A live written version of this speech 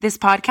This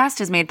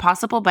podcast is made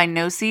possible by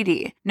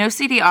NoCD.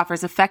 NoCD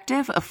offers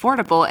effective,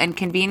 affordable, and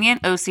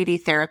convenient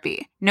OCD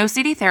therapy.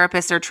 NoCD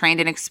therapists are trained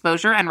in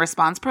exposure and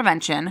response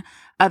prevention,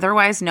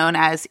 otherwise known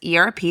as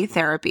ERP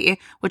therapy,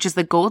 which is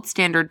the gold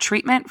standard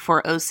treatment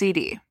for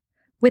OCD.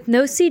 With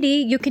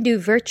NoCD, you can do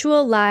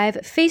virtual, live,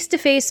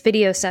 face-to-face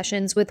video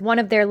sessions with one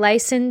of their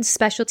licensed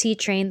specialty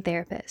trained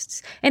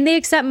therapists, and they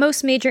accept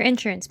most major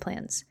insurance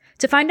plans.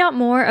 To find out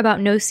more about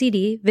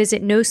NoCD,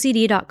 visit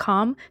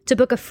nocd.com to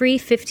book a free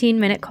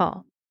 15-minute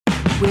call.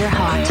 We're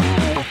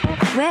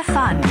hot. We're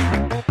fun.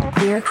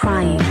 We're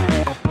crying.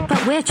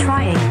 But we're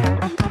trying.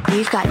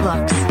 We've got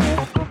looks.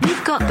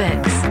 We've got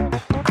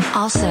books.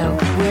 Also,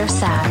 we're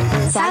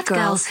sad. Sad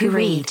girls who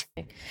read.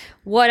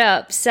 What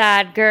up,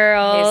 sad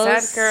girls? Hey,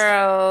 sad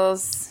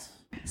girls.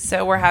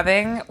 So we're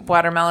having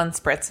watermelon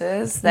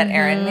spritzes that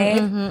Erin made.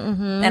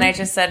 And I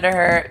just said to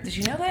her, did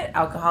you know that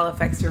alcohol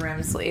affects your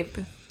REM sleep?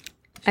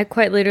 I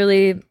quite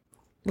literally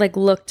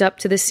looked up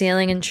to the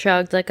ceiling and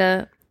shrugged like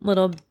a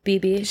little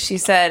BB. She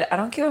said, I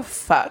don't give a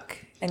fuck.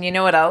 And you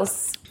know what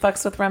else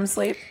fucks with REM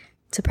sleep?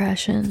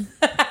 Depression.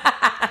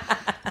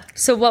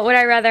 So what would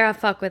I rather have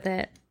fuck with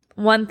it?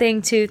 One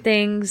thing, two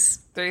things.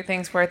 Three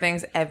things, four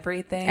things,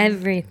 everything.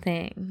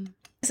 Everything.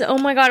 So, oh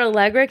my God,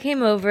 Allegra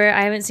came over.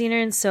 I haven't seen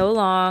her in so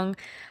long.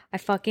 I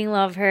fucking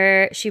love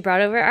her. She brought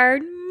over our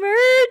merch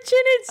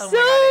and it's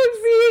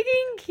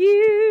freaking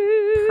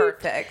cute.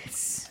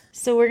 Perfect.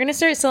 So we're going to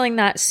start selling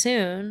that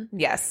soon.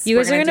 Yes. You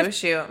guys are going do a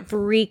shoot.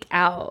 Freak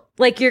out.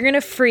 You're going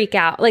to freak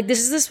out. This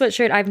is the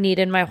sweatshirt I've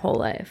needed my whole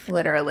life.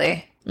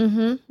 Literally.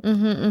 What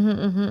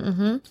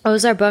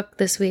was our book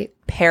this week?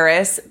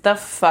 Paris, the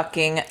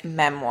fucking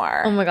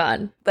memoir. Oh my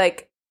God.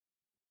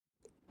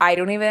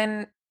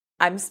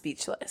 I'm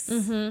speechless.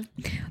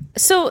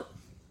 So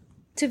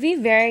to be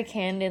very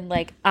candid,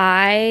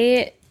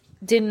 I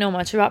didn't know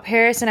much about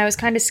Paris and I was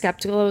kind of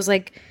skeptical. I was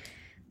like,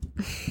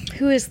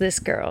 who is this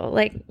girl?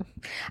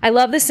 I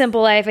love The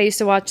Simple Life. I used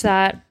to watch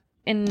that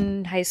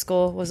in high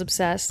school, was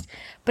obsessed.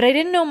 But I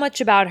didn't know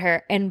much about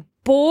her. And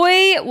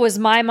boy, was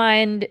my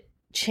mind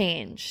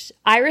changed.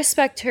 I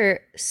respect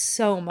her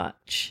so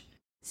much.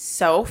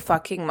 So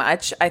fucking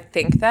much. I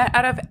think that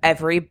out of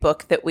every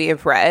book that we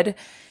have read,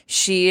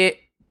 she,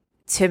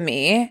 to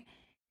me,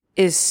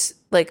 is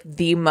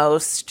the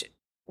most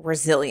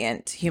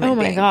resilient human being.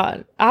 Oh my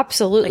God.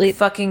 Absolutely.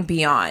 Fucking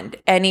beyond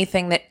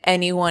anything that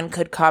anyone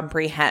could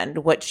comprehend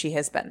what she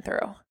has been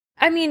through.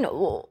 I mean,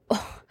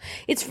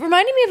 it's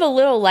reminding me of A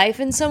Little Life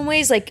in some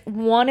ways.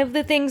 One of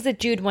the things that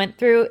Jude went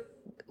through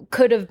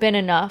could have been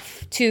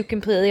enough to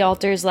completely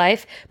alter his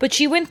life, but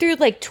she went through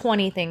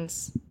 20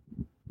 things.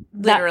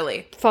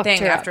 Literally.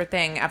 Thing after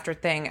thing after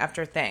thing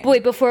after thing.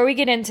 Wait, before we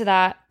get into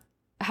that,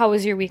 how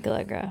was your week,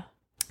 Allegra?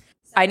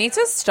 I need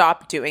to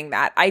stop doing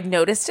that. I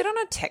noticed it on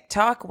a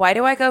TikTok. Why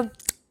do I go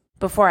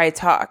before I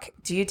talk?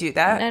 Do you do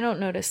that? I don't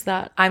notice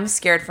that. I'm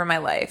scared for my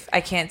life.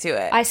 I can't do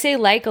it. I say a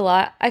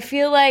lot. I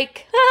feel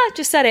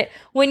just said it.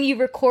 When you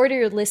record,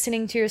 you're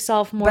listening to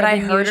yourself more than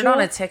usual. But I heard it on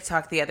a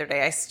TikTok the other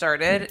day. I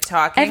started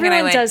talking. Everyone and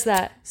I went, does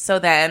that. So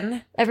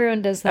then?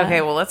 Everyone does that.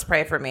 Okay, well, let's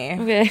pray for me.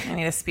 Okay. I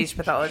need a speech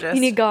pathologist.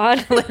 You need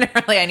God.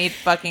 Literally, I need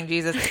fucking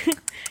Jesus.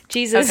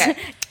 Jesus. Okay.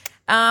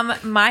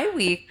 My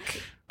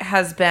week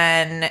has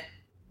been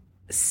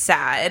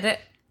sad,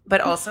 but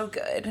also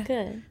good.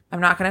 Good. I'm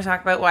not going to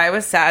talk about why I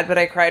was sad, but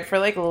I cried for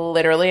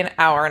literally an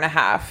hour and a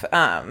half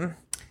on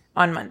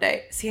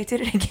Monday. See, I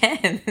did it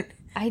again.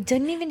 I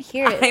didn't even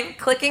hear it. I'm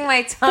clicking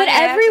my tongue. But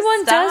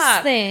everyone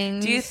does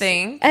things. Do you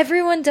think?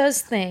 Everyone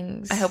does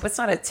things. I hope it's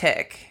not a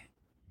tick.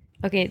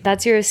 Okay,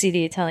 that's your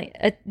OCD telling.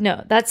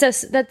 No, that's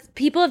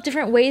people have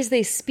different ways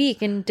they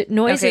speak and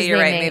noises. Okay, you're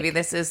they right. make. Maybe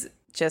this is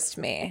just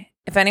me.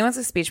 If anyone's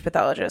a speech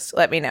pathologist,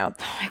 let me know.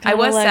 Oh my God, I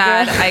was Allegra.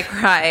 sad. I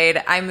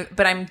cried.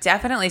 But I'm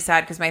definitely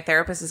sad because my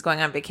therapist is going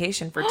on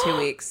vacation for 2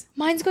 weeks.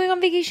 Mine's going on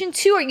vacation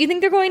too. You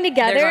think they're going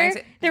together?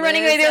 They're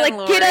running away. Liz They're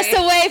and get us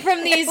Lori. away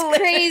from these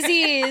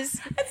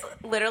crazies. That's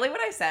literally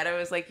what I said. I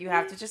was like, you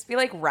have to just be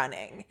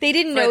running. They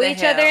didn't know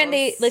each other and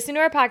they listened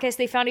to our podcast.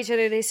 They found each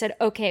other. They said,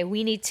 okay,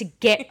 we need to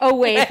get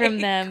away from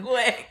them.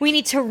 Quick. We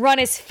need to run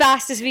as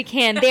fast as we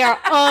can. They are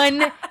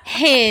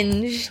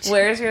unhinged.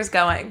 Where's yours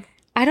going?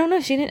 I don't know.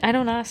 She didn't. I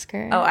don't ask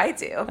her. Oh, I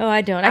do. Oh,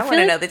 I don't. I want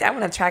to know that. I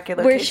want to track your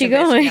location. Where's she bitch.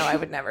 going? No, I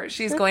would never.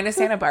 She's going to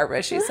Santa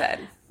Barbara, she said.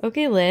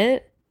 Okay,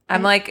 lit.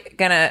 I'm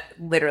gonna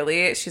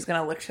literally, she's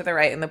gonna look to the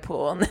right in the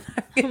pool and then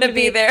I'm gonna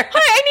be there. Hi,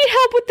 I need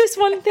help with this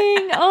one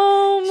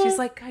thing. She's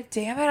like, God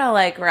damn it,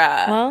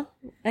 Allegra. Well,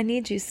 I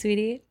need you,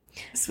 sweetie.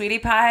 Sweetie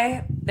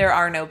pie, there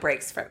are no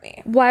breaks from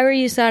me. Why were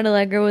you sad,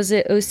 Allegra? Was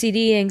it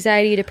OCD,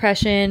 anxiety,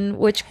 depression?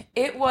 Which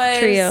it was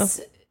trio?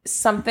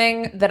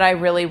 Something that I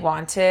really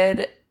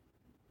wanted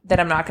that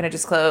I'm not going to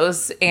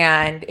disclose,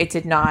 and it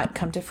did not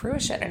come to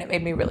fruition, and it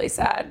made me really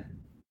sad.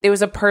 It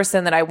was a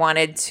person that I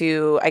wanted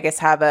to, I guess,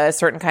 have a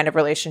certain kind of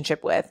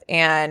relationship with,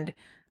 and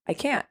I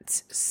can't.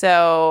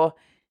 So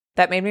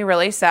that made me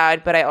really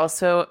sad, but I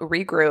also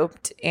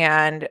regrouped,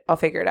 and I'll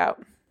figure it out.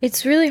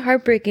 It's really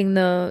heartbreaking,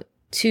 though,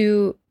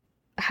 to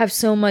have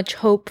so much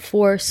hope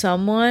for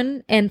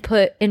someone and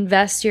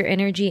invest your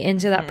energy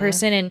into that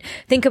person and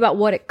think about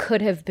what it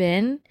could have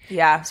been.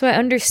 Yeah. So I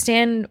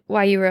understand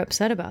why you were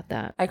upset about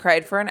that. I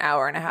cried for an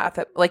hour and a half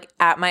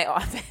at my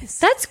office.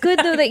 That's good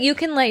though that you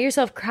can let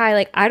yourself cry.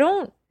 Like I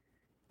don't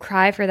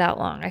cry for that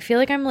long. I feel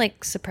like I'm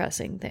like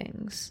suppressing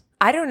things.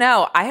 I don't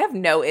know. I have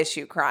no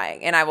issue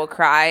crying, and I will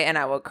cry, and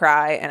I will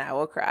cry, and I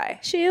will cry.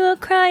 She will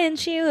cry, and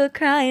she will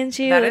cry, and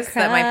she will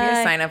cry. That might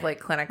be a sign of like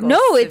clinical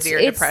severe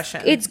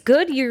depression. It's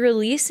good. You're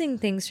releasing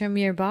things from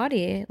your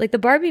body. Like the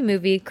Barbie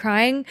movie,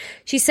 crying.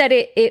 She said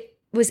it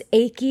was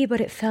achy,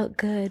 but it felt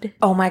good.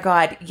 Oh my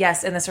God.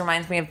 Yes. And this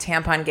reminds me of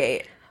Tampon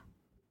Gate.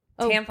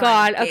 Oh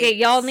God. Okay.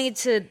 Y'all need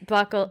to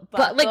buckle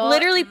but like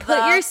literally put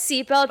your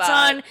seatbelts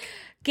on.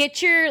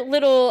 Get your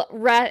little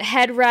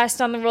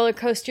headrest on the roller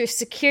coaster.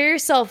 Secure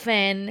yourself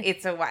in.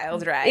 It's a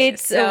wild ride.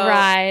 It's a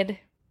ride.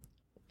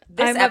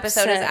 This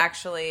episode is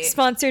actually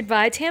sponsored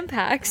by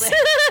Tampax.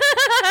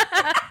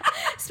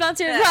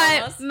 Sponsored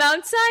by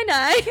Mount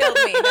Sinai. Killed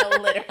me. No,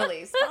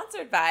 literally.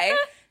 Sponsored by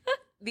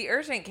the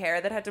urgent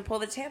care that had to pull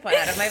the tampon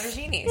out of my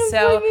vagina.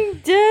 So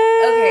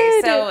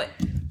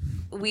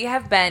we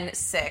have been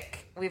sick.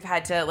 We've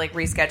had to like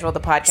reschedule the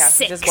podcast,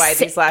 which is why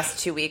these last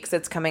 2 weeks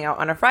it's coming out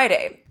on a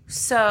Friday.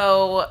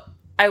 So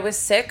I was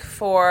sick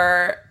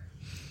for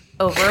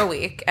over a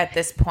week at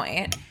this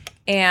point,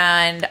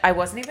 and I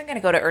wasn't even going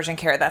to go to urgent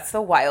care. That's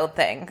the wild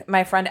thing.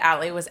 My friend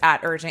Allie was at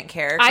urgent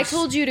care. I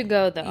told you to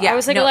go, though. Yeah, I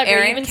was like, no, are you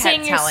Erin even kept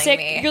saying you're telling sick?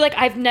 me. You're like,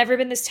 I've never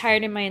been this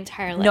tired in my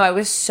entire life. No, I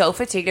was so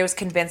fatigued. I was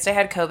convinced I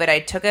had COVID. I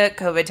took a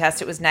COVID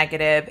test. It was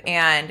negative.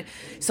 And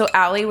so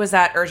Allie was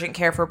at urgent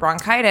care for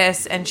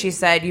bronchitis, and she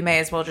said, you may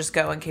as well just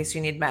go in case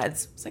you need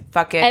meds. I was like,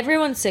 fuck it.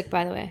 Everyone's sick,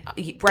 by the way.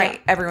 Right. Yeah.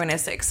 Everyone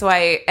is sick. So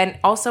and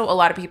also a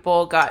lot of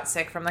people got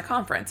sick from the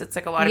conference. It's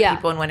like a lot of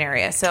people in one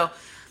area. So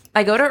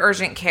I go to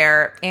urgent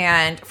care,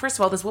 and first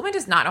of all, this woman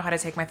does not know how to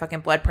take my fucking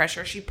blood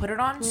pressure. She put it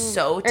on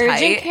so tight.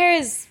 Urgent care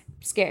is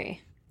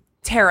scary.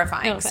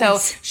 Terrifying. No so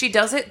offense. she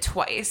does it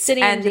twice. City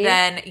and MD?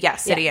 then,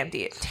 City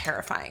MD.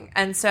 Terrifying.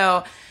 And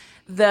so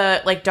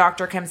the like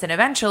doctor comes in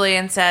eventually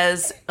and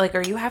says, like,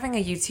 are you having a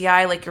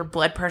UTI? Like your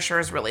blood pressure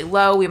is really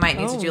low. We might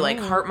need to do like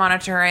heart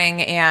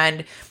monitoring,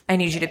 and I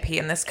need you to pee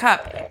in this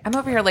cup. I'm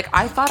over here like,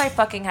 I thought I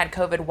fucking had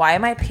COVID. Why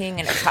am I peeing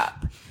in a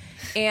cup?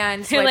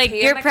 And so you're like,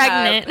 you're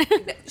pregnant.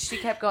 Cup. She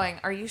kept going,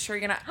 are you sure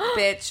you're not?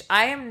 Bitch,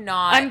 I am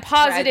not. I'm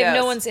positive preggos.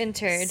 no one's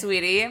entered.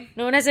 Sweetie.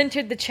 No one has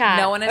entered the chat.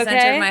 No one has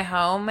entered my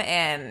home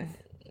since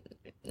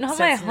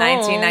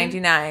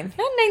 1999. Not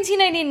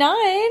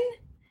 1999.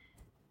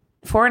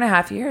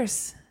 4.5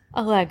 years.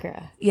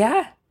 Allegra.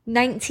 Yeah.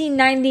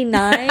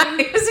 1999?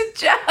 It was a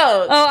joke.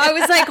 Oh, I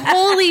was like,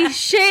 holy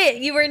shit,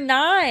 you were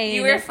 9.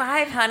 You were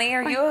 5, honey.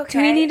 Are you okay?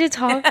 Do we need to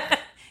talk?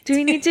 Do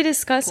we need to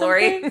discuss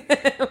something?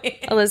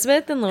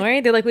 Elizabeth and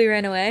Lori, they're like, we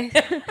ran away.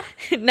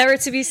 Never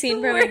to be seen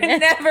from We're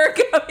never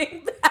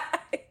coming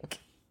back.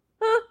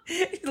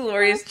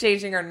 Lori's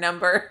changing her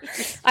number.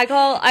 I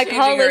call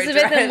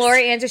Elizabeth and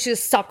Lori answer. She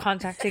just stop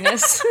contacting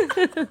us.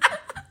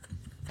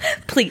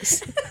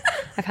 Please.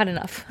 I've had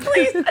enough.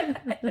 Please.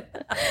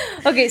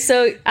 Okay,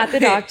 so at the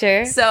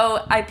doctor.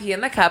 So I pee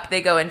in the cup.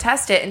 They go and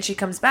test it. And she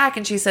comes back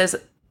and she says,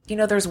 you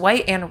know, there's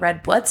white and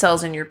red blood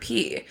cells in your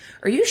pee.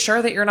 Are you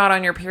sure that you're not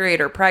on your period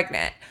or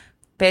pregnant?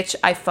 Bitch,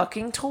 I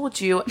fucking told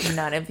you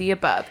none of the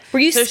above. Were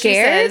you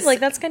scared? Like,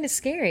 that's kind of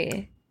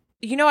scary.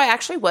 You know, I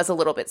actually was a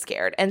little bit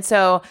scared. And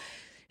so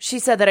she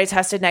said that I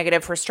tested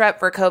negative for strep,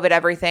 for COVID,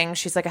 everything.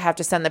 She's like, I have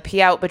to send the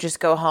pee out, but just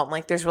go home.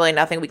 Like, there's really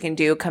nothing we can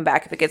do. Come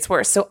back if it gets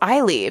worse. So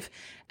I leave.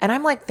 And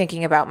I'm like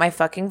thinking about my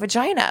fucking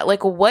vagina.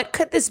 Like, what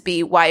could this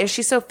be? Why is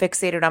she so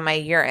fixated on my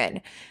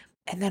urine?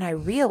 And then I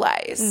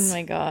realized, oh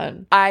my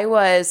God, I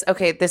was,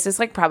 okay, this is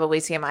like probably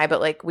TMI, but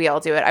like we all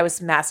do it. I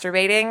was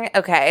masturbating.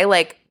 Okay.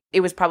 Like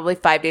it was probably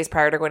 5 days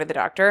prior to going to the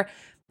doctor,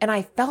 and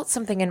I felt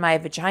something in my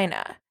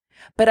vagina.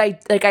 But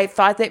I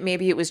thought that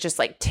maybe it was just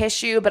like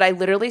tissue, but I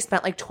literally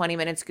spent like 20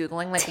 minutes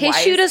Googling like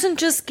tissue doesn't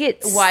just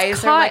get why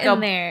is there like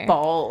a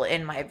ball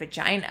in my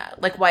vagina?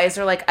 Like why is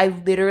there like, I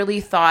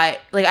literally thought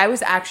like I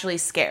was actually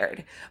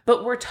scared,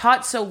 but we're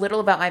taught so little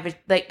about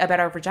about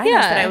our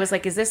vaginas that I was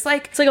like, is this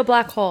like, it's like a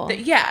black hole.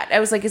 I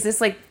was like, is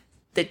this like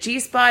the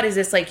G-spot? Is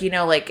this like, you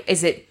know, like,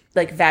 is it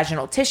like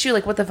vaginal tissue?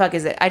 Like what the fuck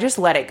is it? I just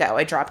let it go.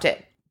 I dropped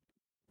it.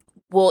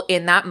 Well,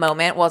 in that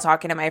moment, while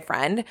talking to my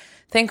friend,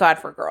 thank God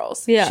for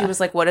girls. Yeah. She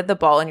was like, what did the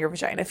ball in your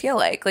vagina feel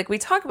like? Like, we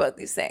talk about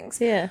these things.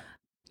 Yeah.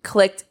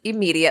 Clicked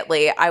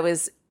immediately. I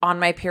was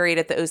on my period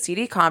at the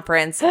OCD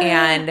conference,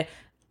 and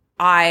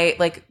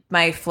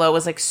my flow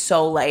was like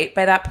so light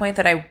by that point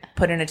that I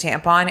put in a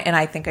tampon, and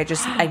I think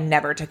I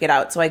never took it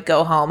out. So I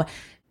go home,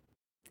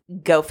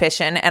 go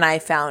fishing, and I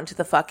found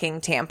the fucking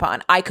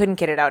tampon. I couldn't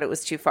get it out. It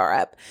was too far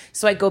up.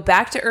 So I go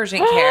back to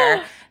urgent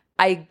care.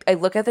 I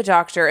look at the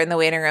doctor in the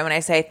waiting room and I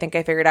say, I think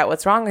I figured out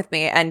what's wrong with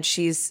me. And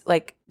she's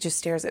like, just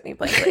stares at me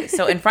blankly.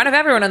 So in front of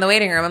everyone in the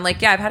waiting room, I'm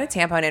like, yeah, I've had a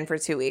tampon in for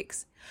 2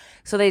 weeks.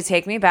 So they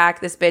take me back.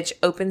 This bitch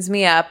opens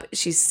me up.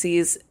 She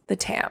sees the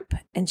tamp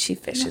and she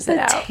fishes it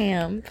out.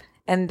 Tamp.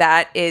 And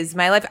that is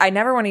my life. I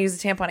never want to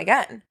use a tampon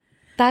again.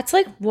 That's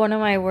like one of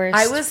my worst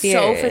I was so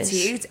fears.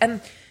 fatigued.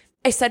 And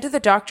I said to the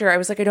doctor, I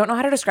was like, I don't know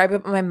how to describe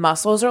it, but my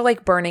muscles are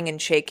like burning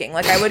and shaking.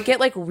 Like I would get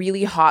like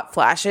really hot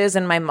flashes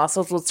and my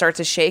muscles would start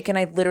to shake. And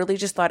I literally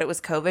just thought it was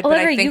COVID. But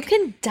I think you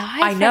can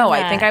die I know. from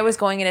I think that. I was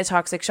going into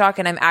toxic shock,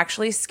 and I'm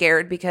actually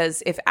scared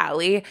because if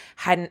Allie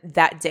hadn't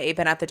that day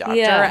been at the doctor,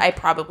 I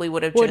probably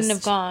wouldn't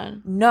have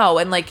gone. No.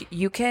 And like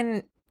you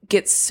can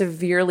get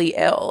severely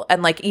ill,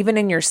 and like even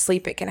in your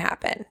sleep it can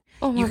happen.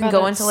 Oh my you can God,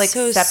 go that's into like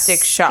so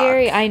septic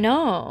scary. shock. I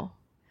know.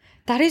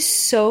 That is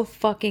so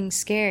fucking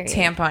scary.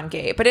 Tampon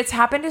gate. But it's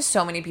happened to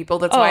so many people.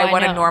 That's why I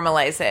want to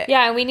normalize it.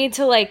 Yeah, and we need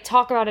to like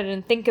talk about it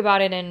and think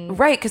about it and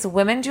right, because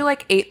women do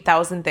like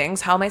 8,000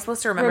 things. How am I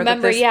supposed to remember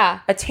that there's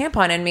a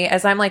tampon in me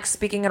as I'm like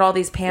speaking at all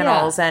these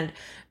panels? And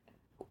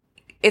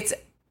it's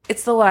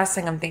the last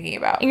thing I'm thinking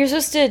about. And you're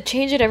supposed to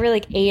change it every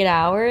like 8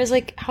 hours.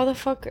 Like, how the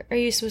fuck are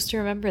you supposed to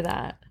remember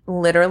that?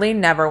 Literally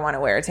never want to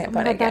wear a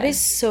tampon again. That is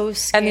so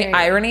scary. And the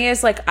irony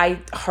is like I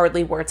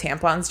hardly wore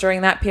tampons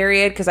during that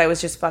period because I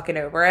was just fucking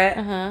over it.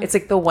 It's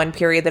like the one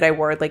period that I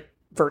wore like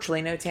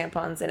virtually no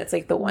tampons, and it's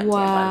like the one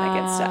tampon that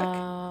gets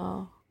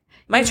stuck.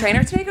 My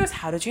trainer today goes,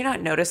 how did you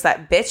not notice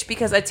that, bitch?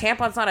 Because a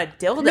tampon's not a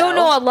dildo.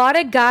 No, a lot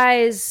of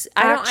guys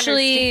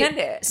actually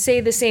understand it.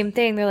 say the same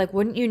thing. They're like,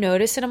 wouldn't you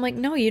notice it? I'm like,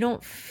 no, you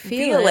don't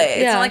feel it.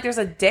 It's not like there's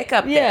a dick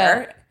up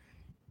there,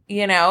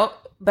 you know?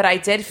 But I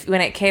did,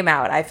 when it came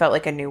out, I felt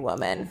like a new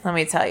woman, let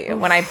me tell you.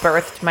 When I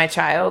birthed my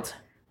child.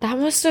 That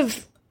must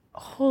have,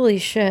 holy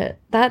shit.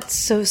 That's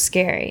so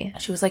scary.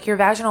 She was like, your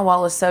vaginal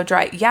wall is so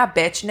dry. Yeah,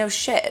 bitch, no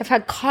shit. I've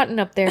had cotton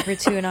up there for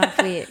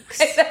 2.5 weeks.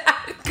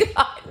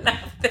 Cotton up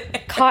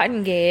there.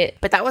 Cotton gate.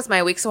 But that was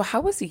my week. So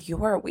how was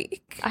your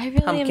week? I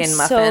really am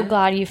so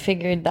glad you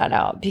figured that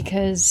out,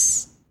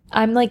 because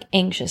I'm like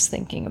anxious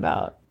thinking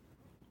about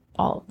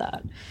all of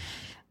that.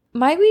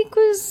 My week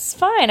was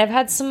fine. I've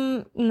had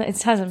some. It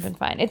hasn't been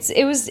fine.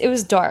 It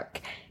was dark.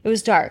 It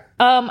was dark.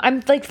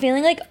 I'm like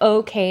feeling like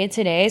okay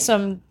today, so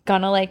I'm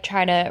gonna like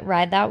try to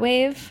ride that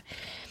wave.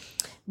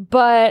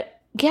 But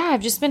yeah,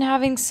 I've just been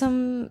having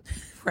some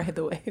ride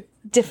the wave.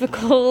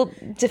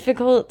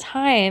 Difficult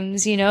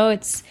times. You know,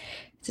 it's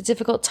a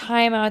difficult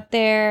time out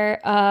there.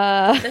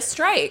 The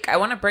strike. I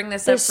want to bring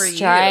this up for you. The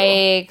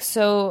strike.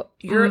 So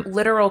your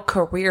literal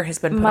career has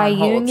been put my on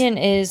hold. union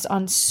is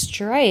on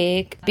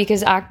strike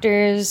because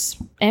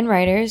actors and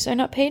writers are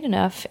not paid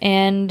enough.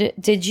 And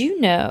did you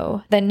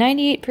know that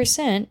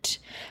 98%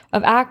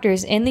 of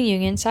actors in the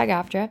union,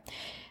 SAG-AFTRA,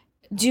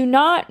 do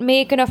not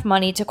make enough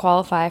money to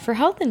qualify for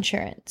health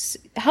insurance?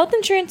 Health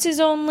insurance is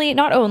only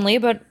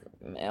 $26,000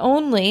 or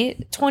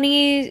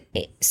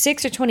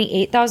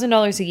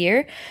 $28,000 a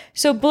year,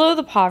 so below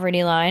the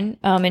poverty line.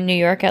 In New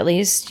York, at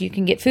least, you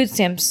can get food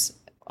stamps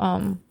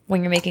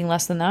when you're making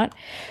less than that.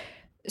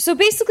 So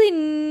basically,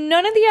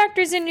 none of the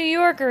actors in New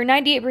York, or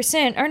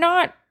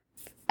 98%,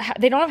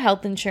 they don't have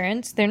health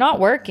insurance. They're not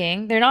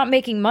working. They're not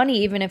making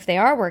money even if they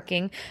are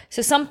working.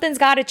 So something's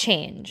got to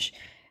change.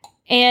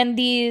 And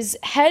these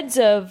heads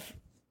of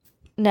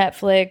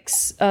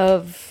Netflix,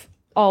 of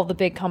all the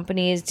big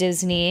companies,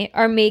 Disney,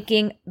 are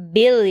making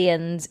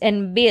billions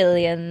and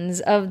billions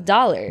of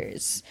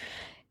dollars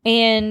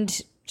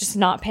and just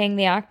not paying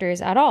the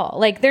actors at all.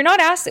 Like, they're not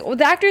asking,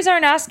 the actors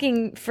aren't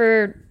asking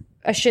for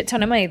a shit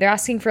ton of money. They're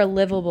asking for a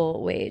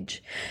livable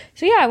wage.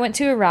 So yeah, I went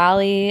to a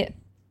rally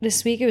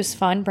this week. It was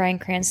fun. Bryan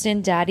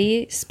Cranston,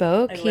 Daddy,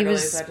 spoke. He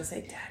was about to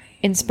say Daddy.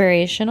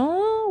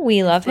 Inspirational.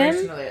 We love him.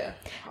 Yeah.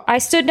 I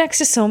stood next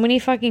to so many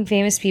fucking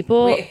famous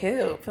people. Wait,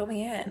 who? Fill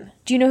me in.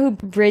 Do you know who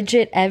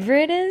Bridget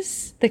Everett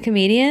is? The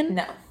comedian?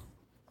 No.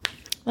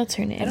 What's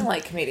her name? I don't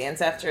like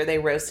comedians after they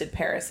roasted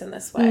Paris in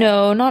this way.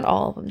 No, not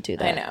all of them do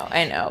that.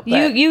 I know.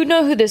 You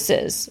know who this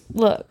is.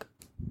 Look.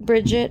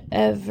 Bridget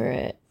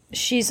Everett.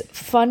 She's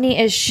funny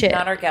as shit.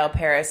 Not our gal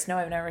Paris. No,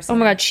 I've never seen her. Oh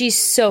my God, she's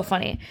so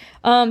funny.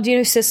 Do you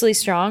know Cicely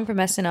Strong from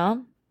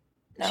SNL?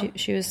 No.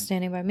 She was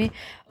standing by me.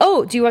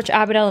 Oh, do you watch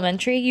Abbott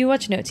Elementary? You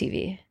watch No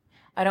TV.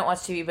 I don't watch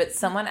TV, but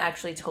someone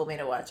actually told me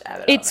to watch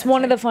Abbott It's Elementary.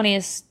 one of the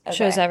funniest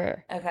shows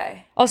ever.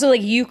 Okay. Also,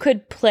 like, you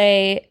could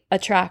play a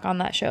track on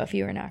that show if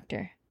you were an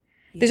actor.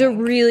 There's a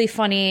really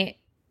funny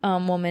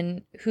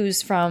woman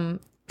who's from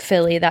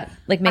Philly that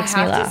like makes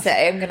me laugh. I have to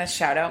say, I'm going to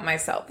shout out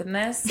myself in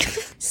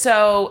this.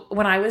 So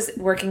when I was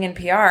working in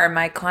PR,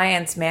 my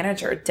client's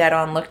manager dead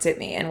on looked at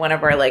me in one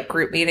of our like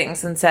group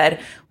meetings and said,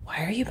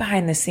 "Why are you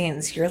behind the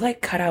scenes? You're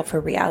like cut out for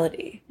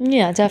reality."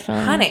 Yeah,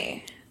 definitely.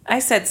 Honey, I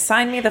said,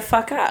 sign me the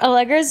fuck up.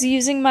 Allegra's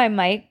using my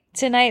mic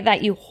tonight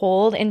that you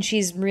hold, and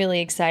she's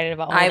really excited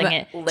about holding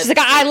it. She's like,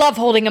 I love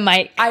holding a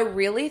mic. I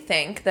really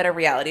think that a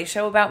reality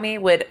show about me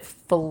would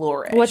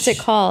flourish. What's it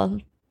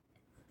called?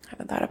 I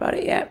haven't thought about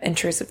it yet.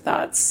 Intrusive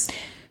Thoughts.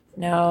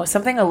 No,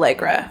 something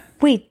Allegra.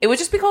 Wait. It would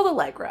just be called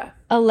Allegra.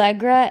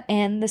 Allegra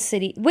and the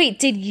City. Wait,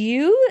 did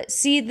you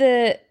see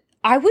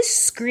I was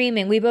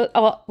screaming. We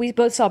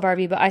both saw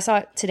Barbie, but I saw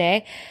it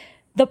today.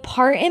 The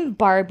part in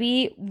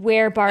Barbie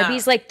where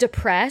Barbie's like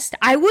depressed,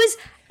 I was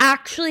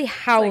actually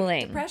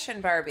howling.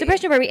 Depression Barbie.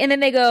 And then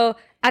they go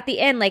at the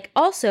end, like,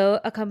 also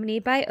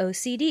accompanied by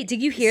OCD.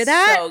 Did you hear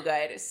that? So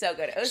good. So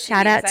good. OCD,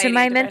 shout out to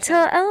my mental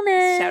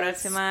illness. Shout out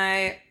to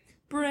my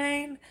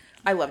brain.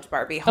 I loved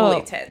Barbie.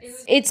 Holy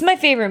tits. It's my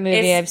favorite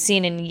movie I've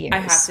seen in years. I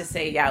have to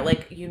say, yeah,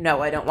 like,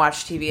 I don't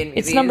watch TV and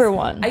movies. It's number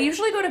one. I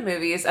usually go to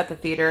movies at the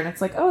theater and it's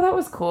like, oh, that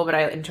was cool, but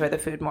I enjoy the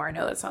food more. I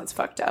know that sounds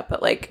fucked up,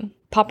 but like,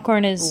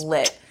 popcorn is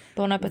lit.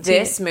 Bon appetit.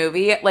 This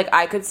movie, like,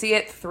 I could see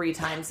it 3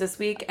 times this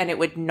week and it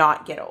would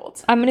not get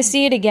old. I'm going to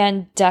see it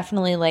again,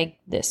 definitely, like,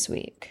 this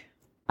week.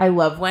 I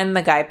love when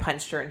the guy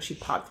punched her and she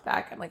popped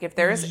back. I'm like, if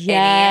there's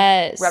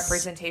any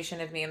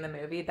representation of me in the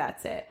movie,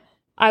 that's it.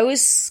 I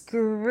was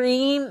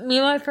screaming. Me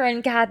and my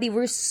friend Kathy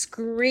were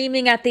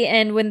screaming at the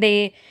end when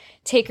they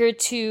take her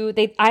to.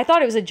 I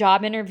thought it was a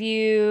job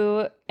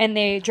interview, and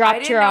they dropped her off. I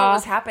didn't know what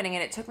was happening,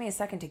 and it took me a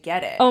second to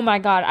get it. Oh my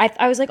god!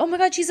 I was like, oh my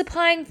god, she's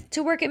applying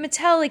to work at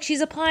Mattel. Like,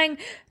 she's applying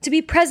to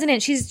be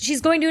president.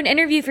 She's going to an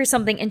interview for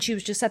something, and she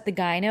was just at the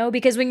gyno,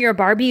 because when you're a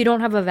Barbie, you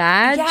don't have a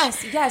vag.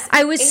 Yes.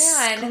 I was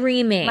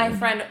screaming. My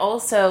friend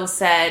also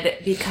said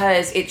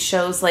because it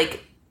shows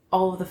like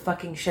all of the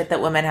fucking shit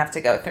that women have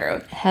to go through.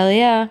 Hell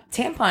yeah.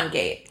 Tampon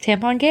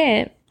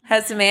gate.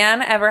 Has a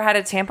man ever had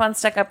a tampon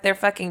stuck up their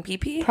fucking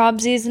pee-pee?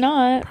 Probsy's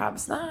not.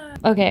 Probs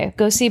not. Okay,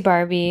 go see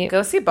Barbie.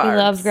 Go see Barbie. We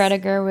love Greta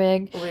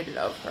Gerwig. We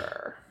love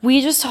her. We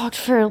just talked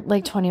for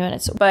like 20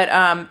 minutes.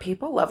 But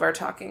people love our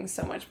talking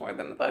so much more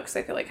than the books,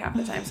 I feel like, half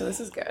the time, so this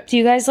is good. Do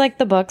you guys like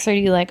the books or do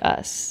you like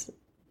us?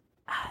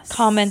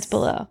 Comment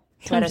below.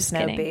 Let us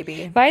know,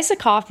 baby. Buy us a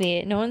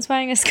coffee. No one's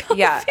buying us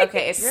coffee. Yeah,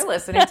 okay. If you're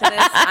listening to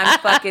this, I'm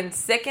fucking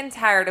sick and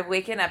tired of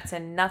waking up to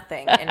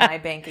nothing in my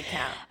bank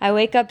account. I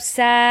wake up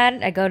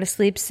sad. I go to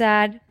sleep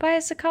sad. Buy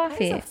us a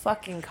coffee. Buy us a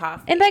fucking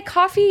coffee. And by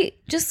coffee,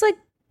 just like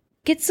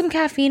get some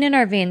caffeine in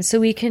our veins so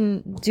we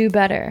can do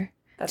better.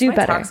 That's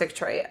my toxic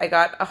trait. I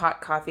got a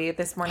hot coffee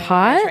this morning with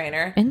my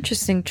trainer.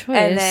 Interesting choice.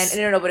 And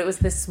then, no, but it was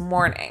this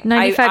morning.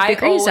 95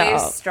 degrees out. I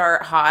always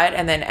start hot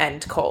and then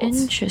end cold.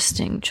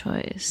 Interesting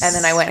choice. And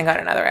then I went and got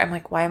another. I'm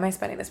like, why am I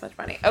spending this much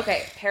money?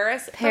 Okay,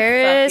 Paris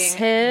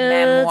Hilton.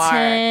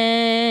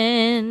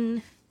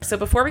 Memoir. So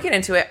before we get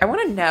into it, I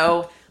want to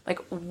know, like,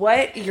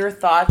 what your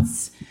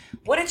thoughts,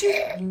 what did you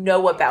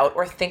know about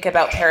or think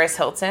about Paris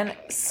Hilton?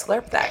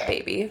 Slurp that,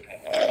 baby.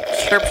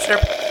 Slurp,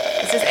 slurp.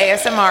 This is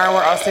ASMR.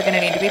 We're also going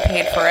to need to be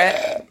paid for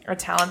it. Our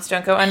talents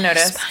don't go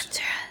unnoticed.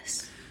 Sponsor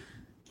us.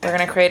 We're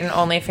going to create an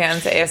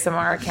OnlyFans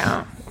ASMR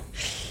account.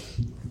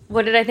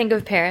 What did I think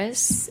of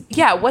Paris?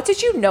 Yeah, what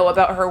did you know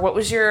about her? What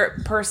was your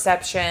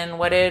perception?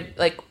 What did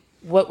you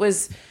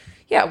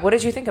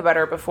think about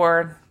her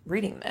before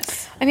reading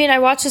this? I mean, I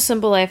watched A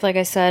Simple Life, like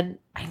I said.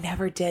 I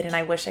never did, and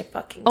I wish I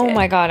fucking did. Oh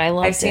my god, I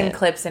loved it. I've seen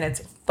clips, and it's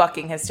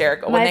fucking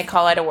hysterical. When they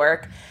call out of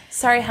work,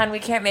 sorry, hun, we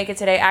can't make it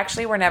today.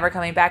 Actually, we're never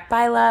coming back.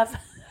 Bye, love.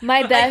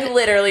 My best, like,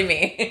 literally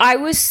me. I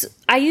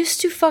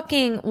used to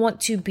fucking want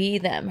to be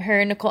them.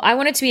 Her and Nicole. I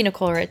wanted to be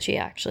Nicole Richie,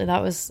 actually.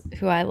 That was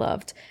who I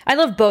loved. I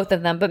love both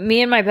of them, but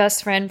me and my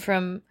best friend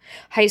from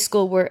high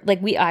school were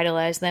like, we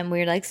idolized them. We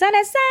were like, sa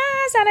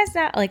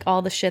like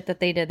all the shit that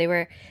they did. They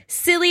were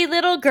silly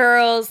little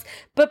girls.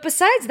 But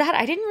besides that,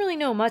 I didn't really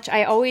know much.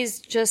 I always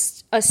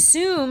just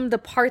assumed the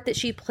part that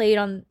she played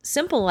on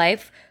Simple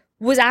Life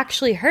was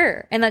actually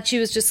her, and that she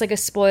was just like a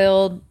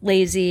spoiled,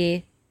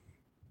 lazy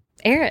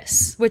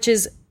heiress, which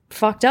is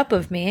fucked up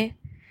of me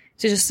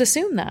to just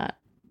assume that.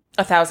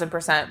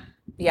 1,000%.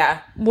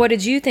 Yeah. What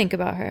did you think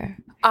about her?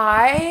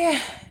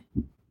 I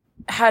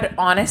had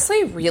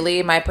honestly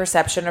really, my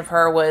perception of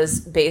her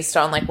was based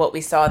on like what we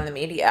saw in the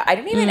media. I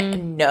didn't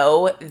even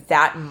know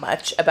that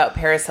much about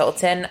Paris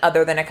Hilton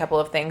other than a couple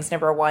of things.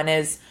 Number one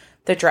is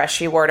the dress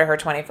she wore to her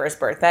 21st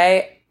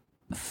birthday.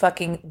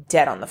 Fucking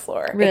dead on the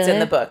floor. Really? It's in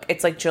the book.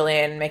 It's like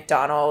Julian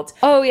McDonald.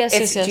 Oh,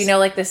 yes. Do you know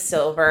like the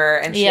silver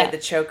and she had the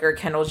choker?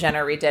 Kendall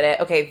Jenner redid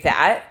it. Okay,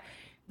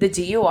 the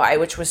DUI,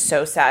 which was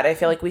so sad. I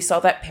feel like we saw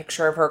that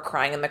picture of her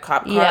crying in the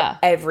cop car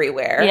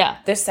everywhere. Yeah.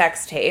 The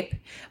sex tape.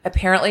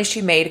 Apparently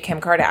she made Kim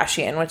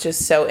Kardashian, which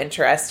is so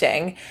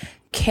interesting.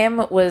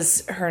 Kim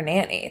was her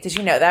nanny. Did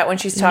you know that when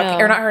she's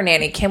talking? Or not her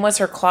nanny. Kim was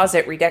her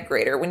closet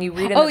redecorator. When you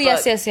read in the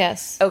book.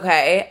 Yes.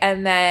 Okay.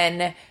 And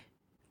then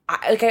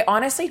I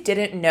honestly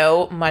didn't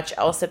know much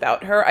else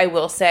about her. I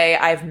will say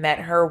I've met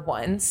her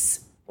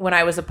once when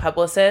I was a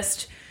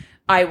publicist.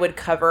 I would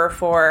cover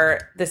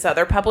for this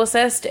other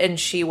publicist, and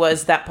she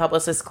was that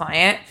publicist's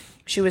client.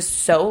 She was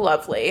so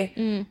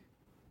lovely,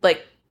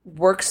 like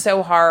worked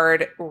so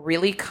hard,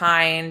 really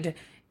kind,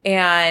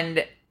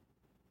 and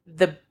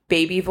the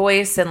baby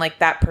voice and like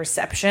that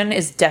perception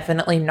is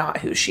definitely not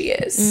who she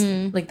is.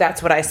 Like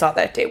that's what I saw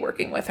that day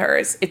working with her.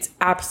 It's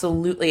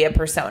absolutely a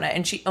persona,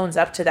 and she owns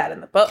up to that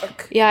in the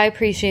book. Yeah, I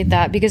appreciate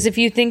that, because if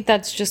you think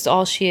that's just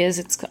all she is,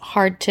 it's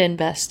hard to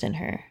invest in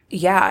her.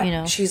 Yeah, you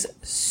know, she's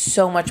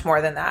so much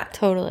more than that.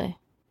 Totally.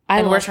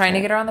 And we're trying to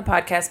get her on the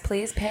podcast,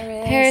 please,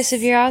 Paris. Paris,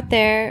 if you're out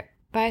there,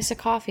 buy us a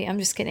coffee. I'm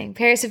just kidding.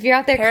 Paris, if you're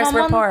out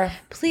there,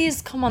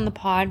 please come on the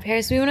pod.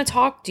 Paris, we want to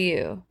talk to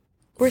you.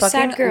 We're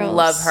sad girls.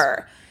 Love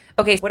her.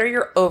 Okay, what are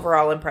your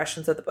overall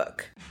impressions of the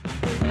book?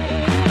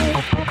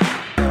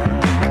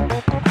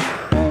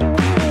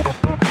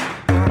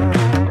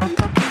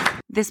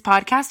 This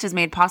podcast is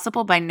made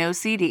possible by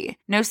NoCD.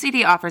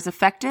 NoCD offers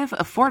effective,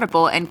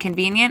 affordable, and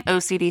convenient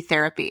OCD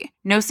therapy.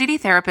 NoCD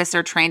therapists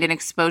are trained in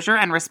exposure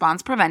and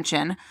response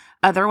prevention,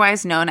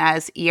 otherwise known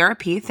as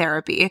ERP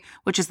therapy,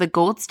 which is the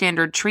gold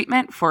standard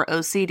treatment for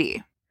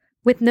OCD.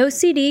 With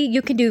NoCD,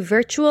 you can do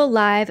virtual,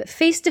 live,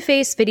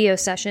 face-to-face video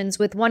sessions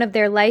with one of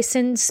their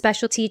licensed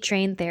specialty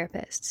trained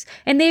therapists,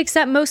 and they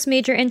accept most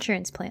major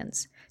insurance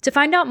plans. To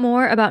find out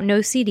more about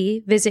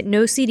NoCD, visit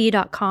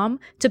nocd.com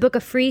to book a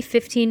free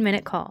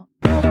 15-minute call.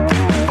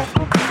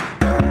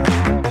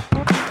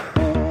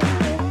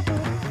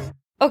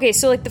 Okay,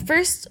 so like the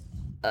first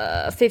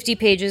 50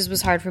 pages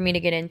was hard for me to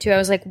get into. I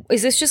was like,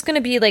 is this just going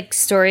to be like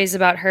stories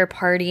about her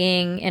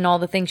partying and all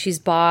the things she's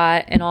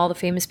bought and all the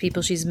famous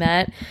people she's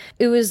met?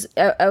 I was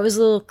a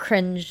little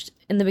cringed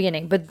in the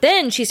beginning, but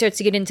then she starts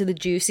to get into the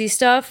juicy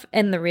stuff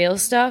and the real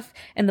stuff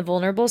and the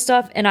vulnerable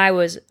stuff, and I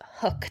was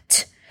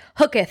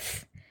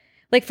hooketh.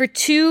 Like for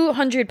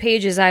 200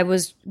 pages, I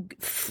was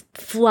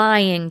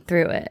flying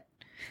through it.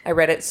 I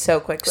read it so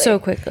quickly. So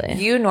quickly.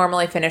 You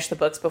normally finish the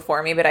books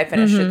before me, but I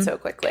finished it so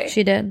quickly.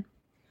 She did.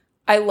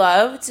 I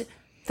loved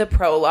the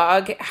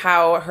prologue,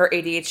 how her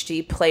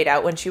ADHD played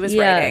out when she was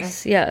writing.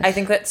 Yes. I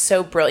think that's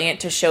so brilliant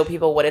to show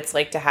people what it's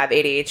like to have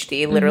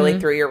ADHD literally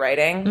through your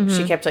writing.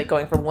 She kept like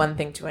going from one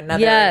thing to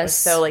another. Yes. And was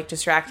so like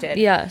distracted.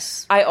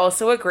 Yes. I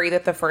also agree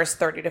that the first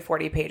 30 to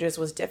 40 pages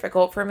was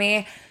difficult for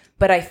me,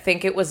 but I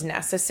think it was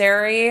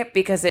necessary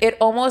because it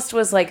almost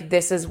was like,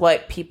 this is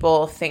what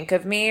people think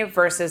of me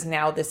versus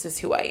now this is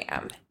who I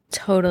am.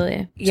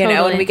 Totally. You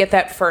know, and we get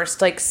that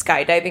first like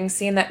skydiving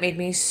scene that made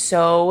me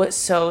so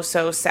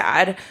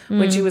sad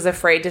when she was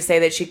afraid to say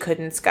that she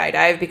couldn't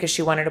skydive because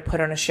she wanted to put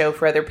on a show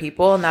for other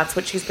people. And that's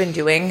what she's been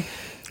doing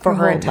for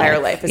her entire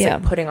life is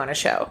like putting on a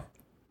show.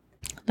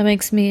 That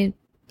makes me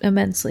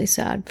immensely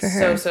sad for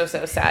her. So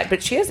sad.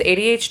 But she has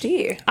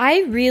ADHD.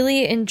 I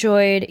really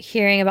enjoyed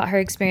hearing about her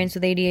experience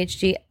with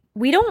ADHD.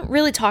 We don't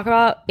really talk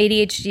about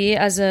ADHD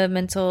as a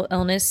mental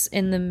illness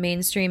in the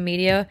mainstream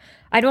media.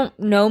 I don't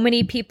know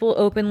many people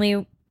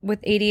openly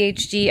with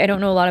ADHD. I don't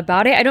know a lot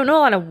about it. I don't know a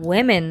lot of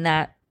women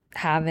that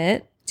have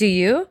it. Do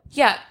you?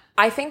 Yeah.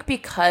 I think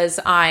because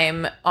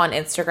I'm on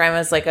Instagram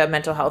as like a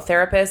mental health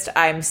therapist,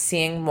 I'm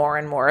seeing more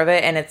and more of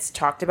it and it's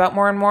talked about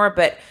more and more.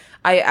 But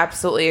I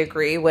absolutely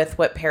agree with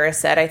what Paris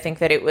said. I think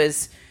that it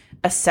was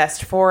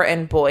assessed for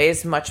in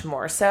boys much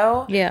more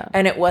so. Yeah.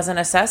 And it wasn't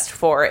assessed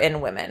for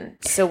in women.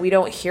 So we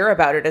don't hear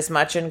about it as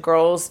much. And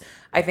girls,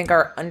 I think,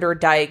 are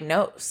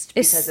underdiagnosed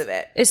because of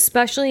it.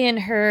 Especially in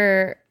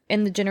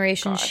the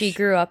generation she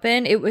grew up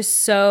in. It was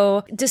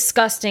so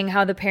disgusting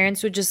how the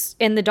parents would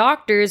and the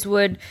doctors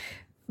would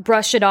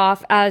brush it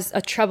off as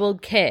a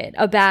troubled kid,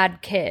 a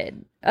bad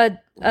kid.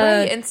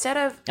 Instead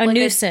of a like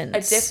nuisance.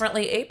 a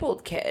differently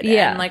abled kid.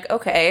 Yeah. And like,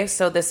 okay,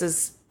 so this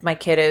is, my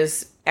kid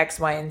is X,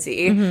 Y, and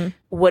Z.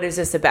 What is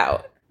this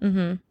about?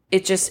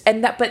 It just,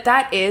 but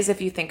that is,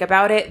 if you think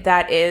about it,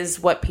 that is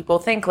what people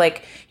think.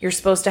 Like, you're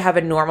supposed to have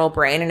a normal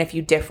brain, and if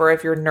you differ,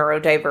 if you're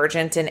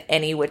neurodivergent in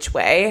any which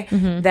way,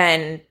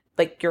 then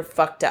like you're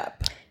fucked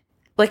up.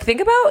 Like, think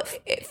about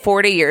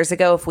 40 years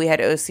ago, if we had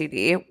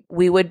OCD,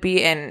 we would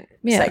be in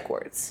psych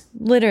wards.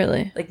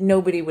 Literally. Like,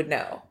 nobody would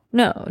know.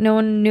 No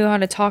one knew how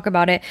to talk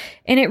about it.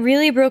 And it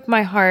really broke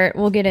my heart.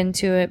 We'll get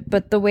into it.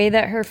 But the way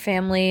that her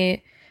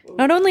family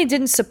not only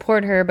didn't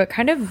support her, but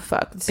kind of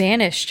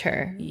banished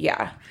her.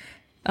 Yeah.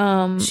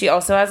 She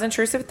also has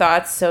intrusive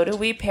thoughts. So do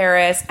we,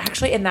 Paris.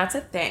 Actually, and that's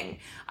a thing.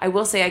 I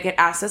will say I get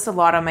asked this a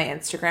lot on my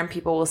Instagram.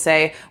 People will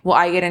say, well,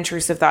 I get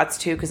intrusive thoughts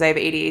too because I have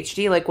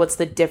ADHD. Like, what's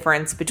the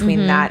difference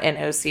between that and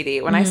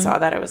OCD? When I saw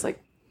that, I was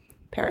like,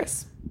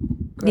 Paris.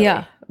 Really?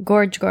 Yeah.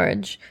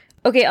 Gorge.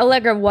 Okay,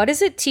 Allegra, what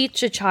does it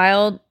teach a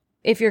child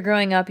if you're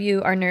growing up,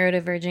 you are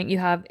neurodivergent, you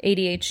have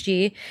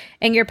ADHD,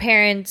 and your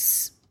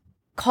parents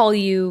call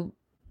you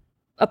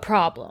a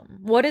problem?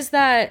 What is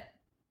that?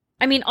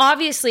 I mean,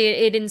 obviously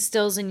it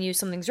instills in you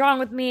something's wrong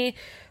with me,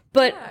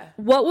 but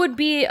what would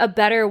be a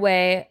better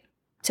way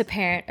to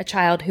parent a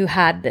child who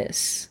had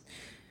this?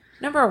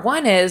 Number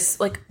one is,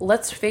 like,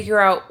 let's figure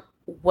out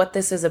what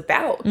this is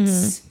about.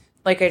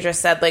 Like I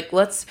just said, like,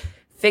 let's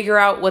figure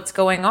out what's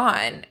going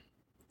on.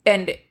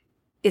 And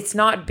it's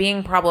not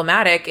being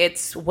problematic.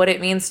 It's what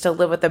it means to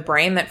live with a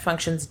brain that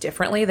functions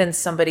differently than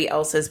somebody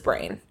else's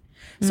brain.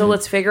 So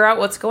let's figure out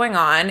what's going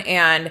on.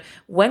 And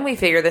when we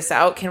figure this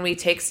out, can we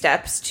take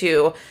steps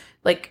to,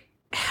 like,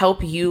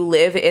 help you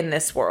live in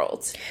this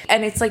world?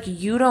 And it's like,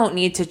 you don't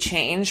need to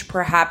change.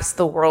 Perhaps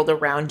the world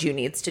around you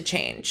needs to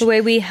change. The way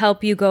we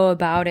help you go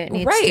about it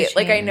needs to change.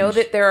 Like, I know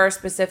that there are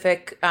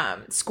specific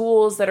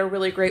schools that are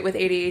really great with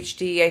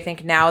ADHD. I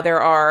think now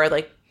there are,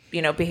 like,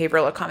 you know,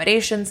 behavioral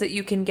accommodations that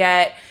you can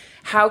get.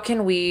 How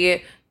can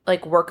we,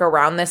 like, work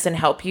around this and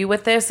help you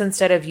with this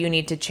instead of you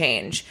need to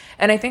change?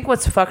 And I think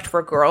what's fucked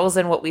for girls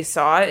and what we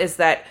saw is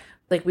that,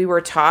 like, we were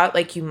taught,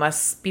 like, you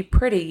must be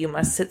pretty, you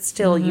must sit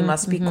still, you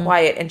must be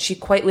quiet. And she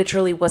quite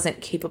literally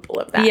wasn't capable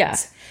of that. Yeah.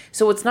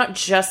 So it's not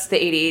just the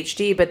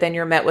ADHD, but then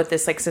you're met with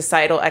this, like,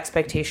 societal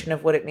expectation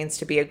of what it means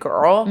to be a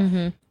girl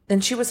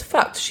then she was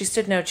fucked. She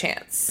stood no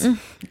chance.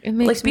 It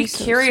makes Like, be me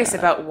so curious sad.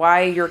 about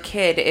why your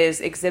kid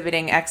is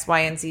exhibiting X, Y,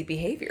 and Z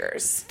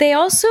behaviors. They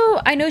also,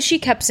 I know she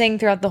kept saying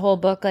throughout the whole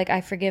book, like,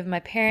 I forgive my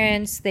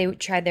parents. They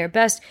tried their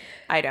best.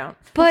 I don't.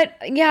 But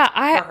yeah,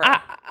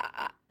 her.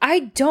 I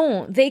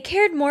don't. They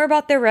cared more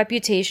about their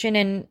reputation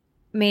and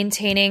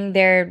maintaining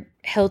their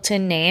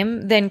Hilton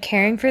name than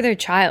caring for their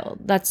child.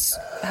 That's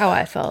how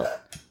I felt.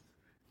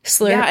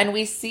 Slurp. Yeah, and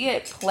we see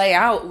it play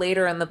out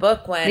later in the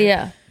book when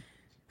Yeah.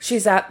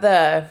 she's at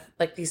the,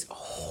 like, these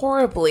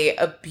horribly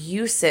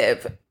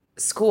abusive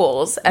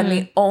schools. And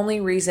the only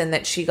reason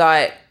that she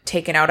got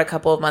taken out a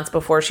couple of months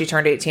before she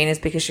turned 18 is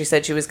because she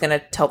said she was going to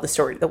tell the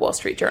story to the Wall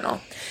Street Journal.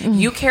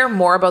 You care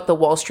more about the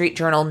Wall Street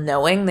Journal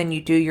knowing than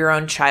you do your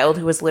own child,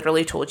 who has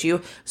literally told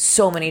you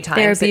so many times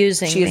They're that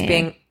abusing she is me.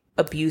 being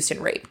abused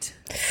and raped.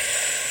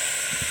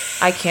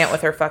 I can't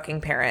with her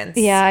fucking parents.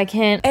 Yeah, I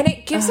can't. And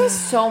it gives us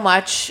so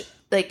much,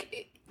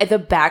 like, the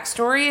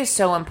backstory is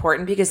so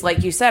important because,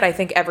 like you said, I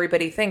think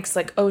everybody thinks,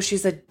 like, oh,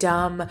 she's a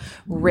dumb,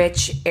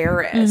 rich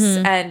heiress.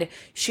 And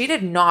she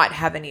did not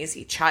have an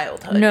easy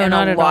childhood No, in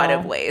not a at lot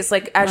all. of ways.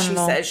 Like, as she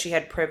says, she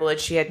had privilege,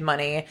 she had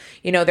money.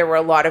 You know, there were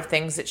a lot of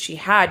things that she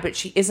had, but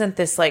she isn't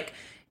this, like,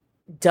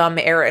 dumb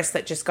heiress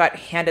that just got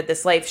handed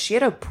this life. She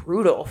had a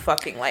brutal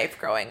fucking life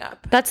growing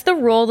up. That's the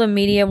role the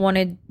media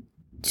wanted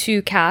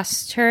to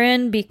cast her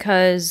in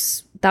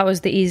because that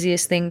was the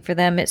easiest thing for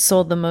them. It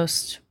sold the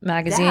most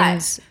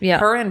magazines. That, Yeah.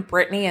 her and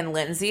Brittany and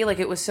Lindsay, like,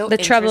 it was so The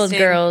troubled interesting.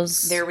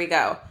 girls. There we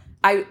go.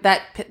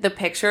 The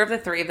picture of the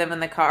three of them in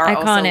the car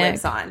also Iconic.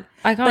 lives on.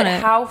 Iconic. But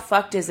how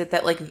fucked is it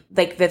that like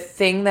the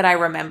thing that I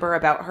remember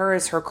about her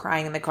is her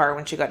crying in the car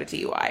when she got a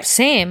DUI.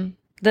 Same.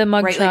 The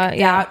Right, mugshot. like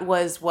Yeah. that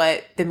was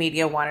what the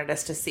media wanted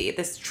us to see.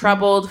 This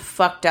troubled,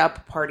 fucked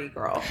up party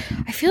girl.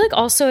 I feel like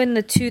also in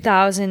the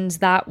 2000s,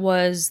 that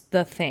was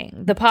the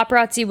thing. The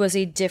paparazzi was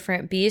a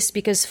different beast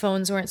because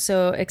phones weren't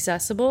so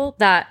accessible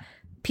that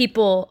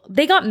people,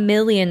 they got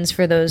millions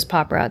for those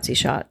paparazzi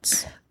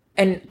shots.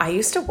 And I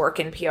used to work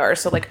in PR,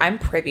 so like I'm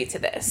privy to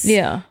this.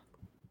 Yeah.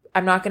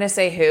 I'm not going to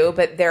say who,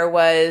 but there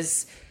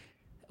was,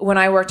 when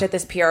I worked at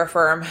this PR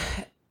firm,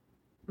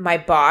 my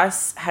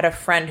boss had a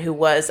friend who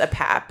was a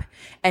pap,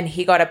 and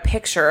he got a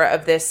picture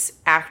of this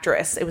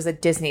actress. It was a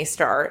Disney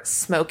star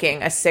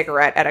smoking a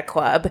cigarette at a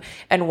club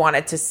and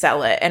wanted to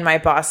sell it. And my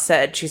boss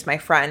said, she's my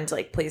friend,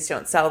 like, please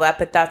don't sell that.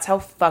 But that's how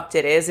fucked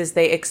it is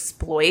they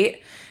exploit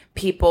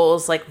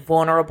people's like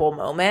vulnerable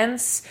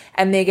moments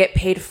and they get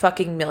paid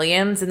fucking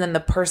millions. And then the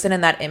person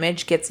in that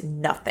image gets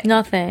nothing.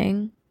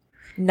 Nothing.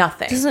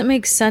 Doesn't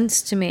make sense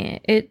to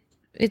me.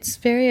 It's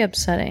very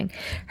upsetting.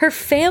 Her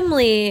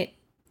family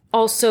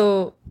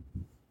also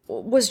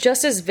was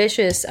just as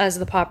vicious as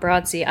the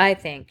paparazzi, I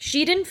think.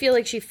 She didn't feel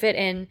like she fit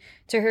in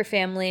to her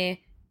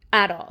family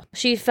at all.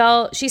 She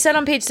said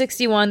on page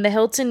 61, the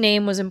Hilton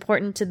name was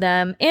important to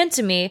them and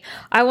to me.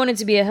 I wanted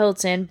to be a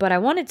Hilton, but I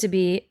wanted to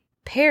be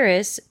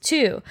Paris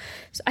too.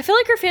 So I feel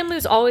like her family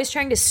was always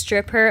trying to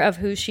strip her of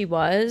who she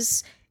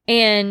was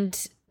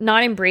and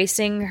not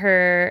embracing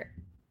her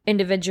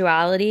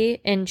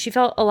individuality, and she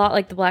felt a lot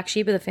like the black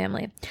sheep of the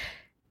family.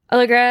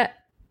 Allegra,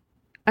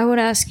 I want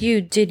to ask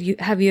you,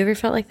 have you ever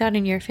felt like that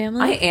in your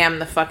family? I am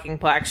the fucking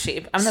black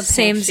sheep. I'm the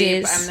pink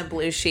sheep. I'm the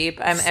blue sheep.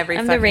 I'm every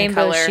I'm fucking the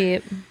rainbow color.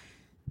 sheep.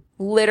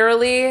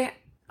 Literally,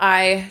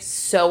 I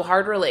so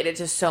hard related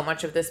to so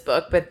much of this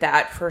book, but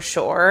that for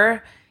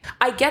sure.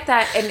 I get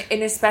that.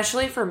 And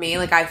especially for me,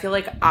 like, I feel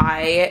like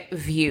I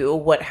view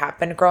what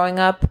happened growing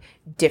up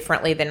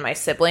differently than my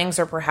siblings,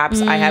 or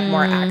perhaps I have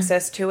more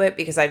access to it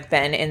because I've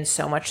been in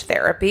so much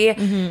therapy.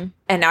 And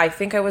I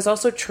think I was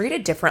also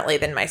treated differently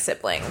than my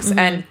siblings.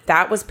 And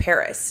that was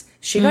Paris.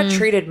 She got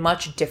treated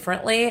much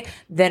differently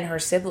than her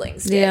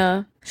siblings did.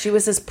 Yeah. She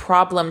was this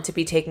problem to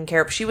be taken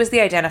care of. She was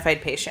the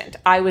identified patient.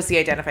 I was the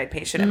identified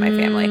patient in my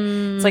family.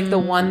 It's like the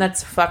one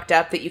that's fucked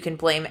up that you can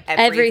blame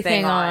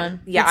everything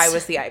on. Yeah, I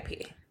was the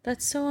IP.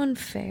 That's so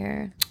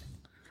unfair.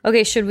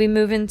 Okay, should we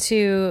move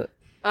into...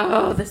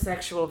 Oh, the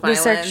sexual violence.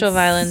 The sexual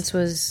violence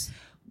was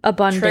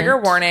abundant. Trigger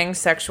warning,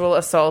 sexual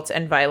assault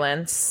and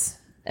violence.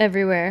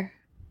 Everywhere.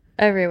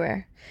 It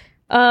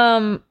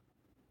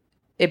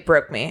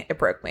broke me.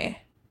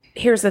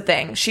 Here's the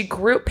thing.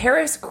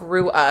 Paris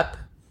grew up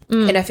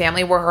in a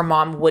family where her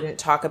mom wouldn't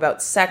talk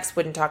about sex,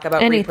 wouldn't talk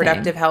about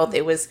reproductive health.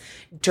 It was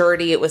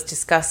dirty. It was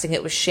disgusting.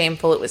 It was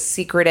shameful. It was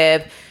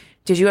secretive.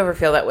 Did you ever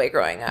feel that way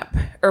growing up?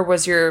 Or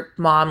was your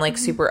mom like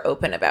super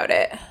open about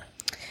it?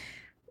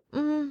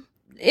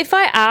 If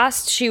I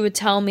asked, she would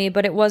tell me,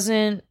 but it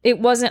wasn't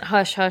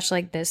hush hush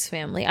like this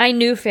family. I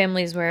knew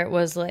families where it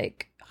was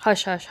like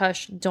hush hush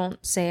hush,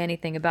 don't say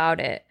anything about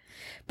it.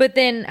 But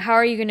then how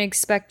are you going to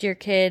expect your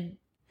kid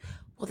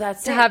to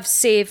have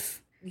safe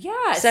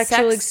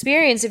sexual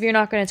experience if you're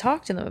not going to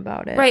talk to them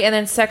about it? Right, and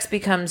then sex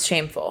becomes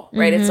shameful,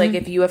 right? It's like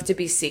if you have to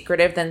be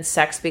secretive, then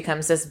sex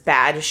becomes this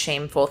bad,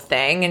 shameful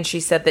thing. And she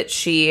said that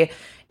she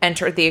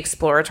entered the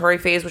exploratory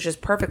phase, which is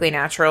perfectly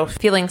natural,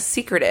 feeling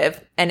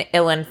secretive and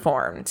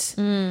ill-informed.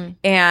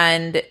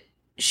 And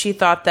she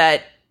thought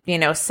that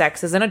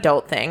sex is an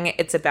adult thing.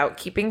 It's about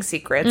keeping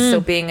secrets. So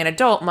being an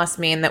adult must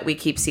mean that we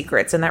keep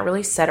secrets. And that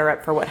really set her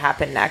up for what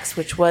happened next,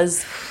 which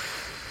was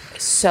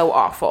so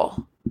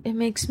awful.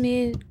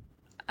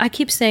 I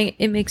keep saying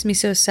it makes me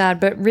so sad,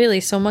 but really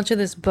so much of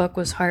this book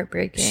was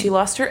heartbreaking. She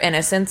lost her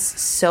innocence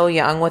so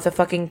young with a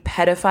fucking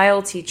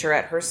pedophile teacher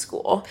at her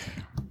school.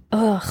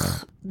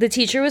 Ugh. The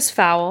teacher was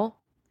foul.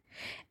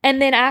 And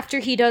then after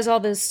he does all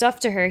this stuff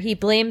to her, he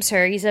blames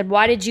her. He said,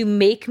 "Why did you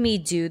make me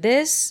do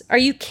this? Are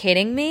you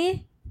kidding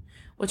me?"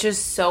 Which is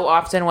so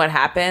often what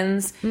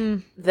happens.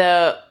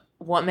 The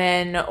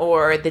woman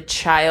or the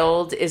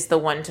child is the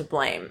one to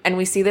blame. And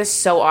we see this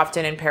so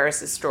often in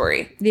Paris's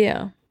story.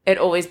 Yeah. It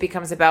always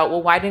becomes about,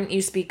 well, why didn't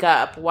you speak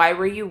up? Why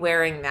were you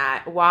wearing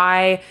that?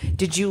 Why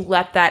did you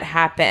let that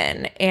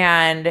happen?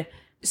 And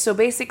so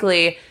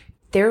basically,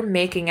 they're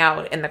making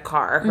out in the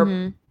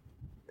car.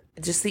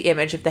 Just the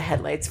image of the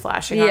headlights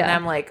flashing on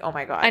them, like, oh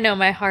my God. I know,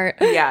 my heart.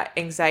 Yeah,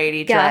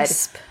 anxiety,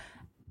 Gasp. dread.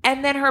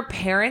 And then her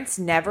parents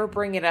never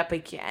bring it up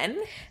again.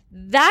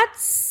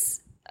 That's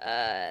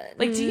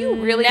like, do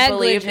you really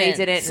believe they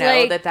didn't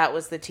know like, that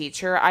was the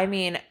teacher? I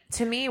mean,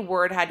 to me,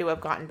 word had to have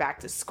gotten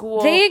back to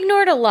school. They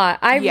ignored a lot.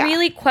 I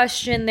really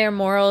question their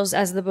morals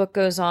as the book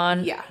goes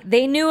on. Yeah.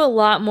 They knew a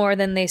lot more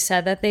than they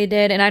said that they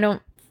did, and I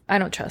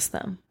don't trust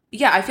them.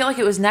 Yeah, I feel like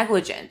it was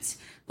negligent.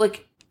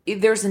 Like,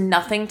 there's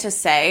nothing to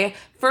say.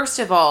 First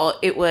of all,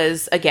 it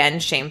was, again,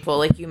 shameful,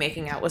 like you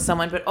making out with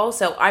someone. But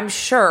also, I'm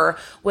sure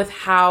with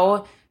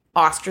how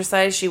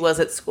ostracized she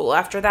was at school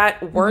after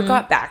that, word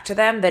got back to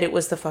them that it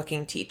was the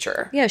fucking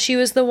teacher. Yeah, she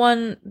was the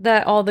one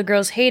that all the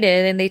girls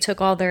hated, and they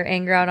took all their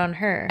anger out on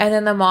her. And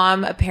then the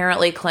mom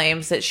apparently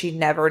claims that she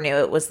never knew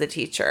it was the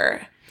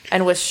teacher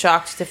and was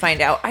shocked to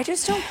find out. I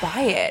just don't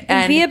buy it.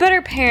 And be a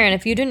better parent.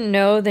 If you didn't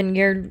know, then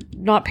you're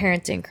not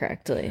parenting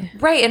correctly.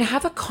 Right, and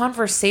have a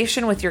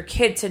conversation with your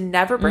kid. To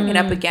never bring it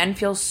up again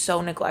feels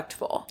so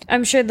neglectful.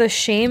 I'm sure the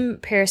shame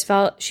Paris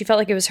felt, she felt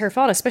like it was her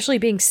fault, especially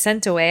being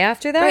sent away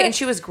after that. Right, and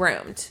she was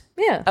groomed.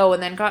 Yeah. Oh,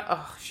 and then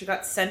she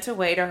got sent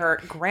away to her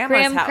grandma's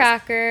Graham house.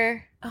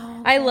 Cracker.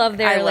 Oh, I love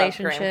their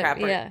relationship. Graham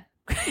Crapper.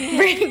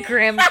 Yeah.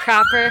 Graham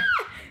Crapper.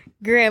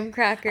 Graham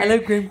Cracker. I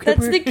love Graham Crapper.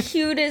 That's the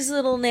cutest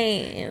little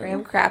name.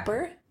 Graham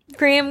Crapper?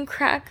 Graham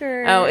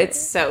Cracker. Oh,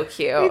 it's so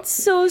cute. It's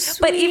so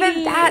sweet. But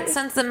even that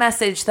sends the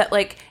message that,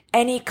 like,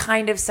 any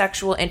kind of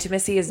sexual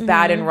intimacy is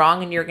bad and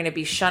wrong, and you're going to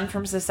be shunned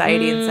from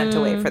society and sent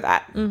away for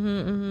that. I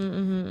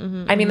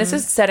mean, this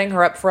is setting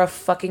her up for a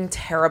fucking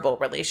terrible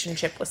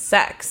relationship with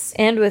sex.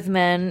 And with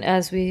men,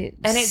 as we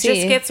And it see.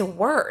 just gets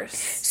worse.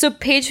 So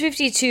page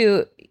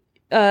 52,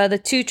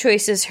 the two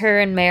choices her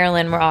and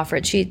Marilyn were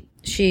offered.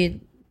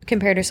 She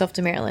compared herself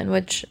to Marilyn,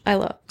 which I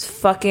loved.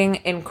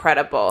 Fucking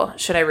incredible.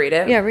 Should I read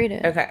it? Yeah, read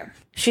it. Okay.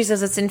 She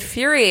says, "It's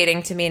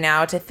infuriating to me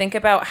now to think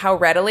about how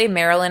readily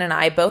Marilyn and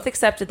I both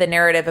accepted the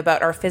narrative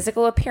about our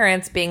physical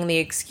appearance being the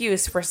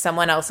excuse for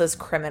someone else's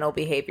criminal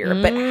behavior.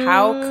 But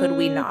how could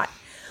we not?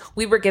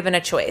 We were given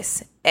a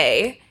choice.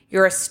 A,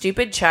 you're a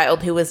stupid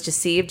child who was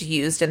deceived,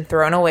 used, and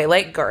thrown away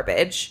like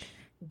garbage.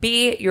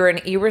 B, you're an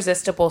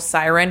irresistible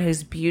siren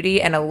whose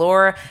beauty and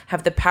allure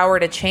have the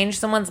power to change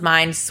someone's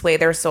mind, sway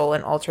their soul,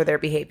 and alter their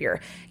behavior.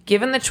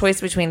 Given the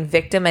choice between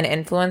victim and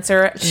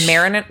influencer,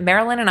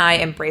 Marilyn and I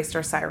embraced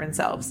our siren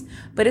selves."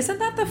 But isn't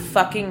that the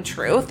fucking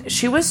truth?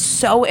 She was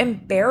so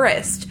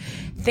embarrassed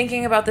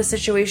thinking about the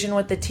situation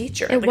with the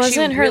teacher. It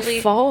wasn't her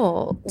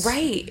fault.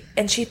 Right.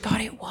 And she thought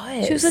it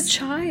was. She was a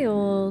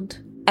child.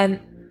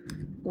 And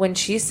when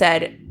she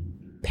said,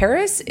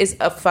 Paris is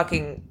a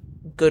fucking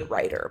good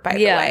writer, by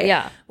the way.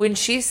 Yeah. When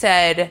she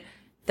said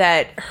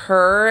that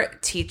her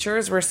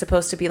teachers were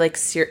supposed to be like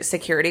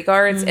security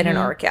guards in an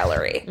art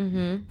gallery.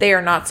 They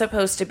are not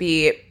supposed to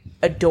be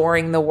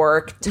adoring the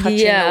work,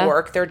 touching the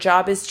work. Their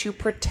job is to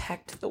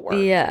protect the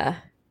work. Yeah.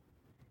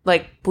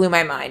 Like, blew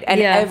my mind.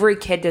 And every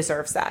kid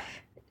deserves that.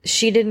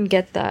 She didn't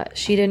get that.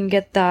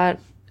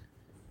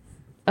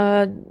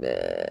 And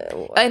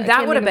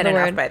that would have been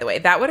enough, by the way.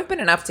 That would have been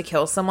enough to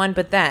kill someone,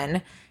 but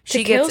then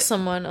she kill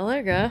someone,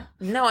 Allegra.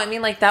 No, I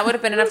mean, like, that would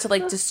have been enough to,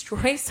 like,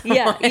 destroy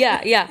someone.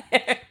 Yeah.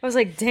 I was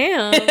like,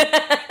 damn.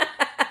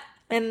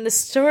 And the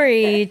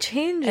story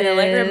changes. And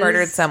Allegra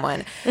murdered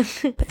someone.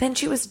 But then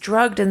she was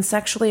drugged and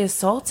sexually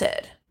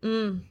assaulted.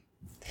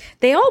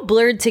 They all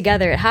blurred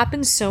together. It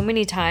happens so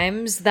many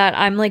times that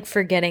I'm, like,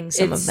 forgetting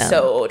some of them. It's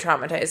so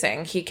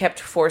traumatizing. He kept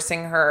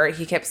forcing her.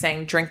 He kept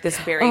saying, drink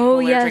this berry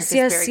cooler, Oh, drink this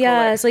berry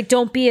cooler. Like,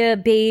 don't be a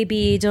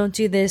baby. Don't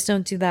do this.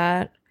 Don't do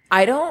that.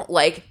 I don't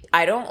like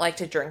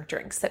to drink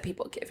drinks that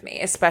people give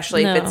me,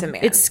 especially if it's a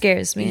man. It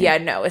scares me. Yeah,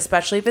 no,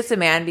 especially if it's a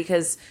man,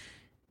 because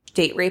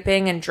date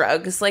raping and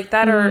drugs like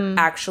that are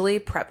actually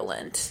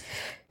prevalent.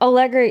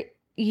 Allegra,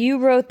 you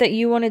wrote that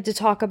you wanted to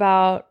talk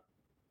about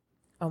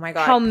Oh my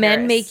God, how Paris.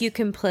 men make you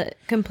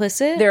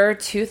complicit. There are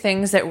two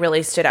things that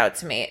really stood out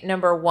to me.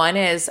 Number one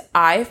is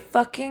I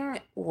fucking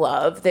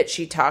love that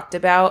she talked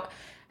about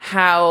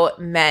how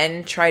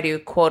men try to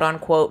quote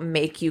unquote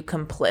make you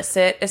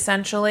complicit,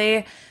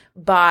 essentially,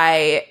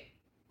 by,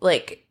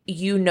 like,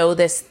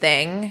 this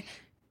thing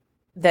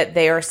that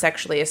they are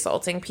sexually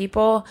assaulting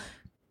people,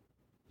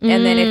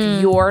 And then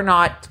if you're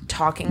not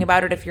talking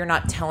about it, if you're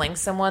not telling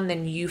someone,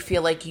 then you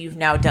feel like you've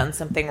now done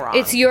something wrong.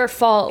 It's your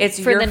fault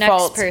for the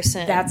next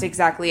person. That's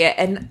exactly it.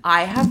 And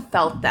I have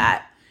felt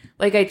that.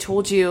 Like I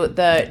told you,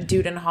 the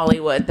dude in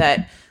Hollywood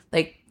that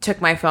like took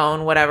my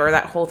phone, whatever,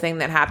 that whole thing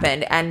that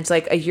happened. And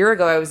like a year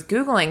ago, I was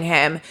Googling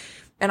him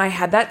and I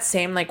had that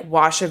same like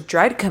wash of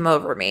dread come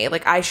over me.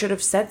 Like I should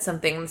have said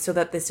something so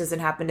that this doesn't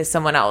happen to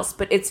someone else.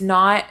 But it's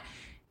not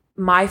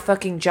my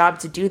fucking job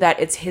to do that.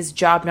 It's his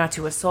job not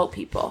to assault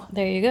people.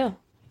 There you go.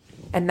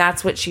 And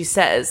that's what she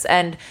says.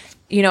 And,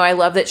 you know, I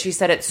love that she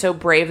said it's so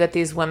brave that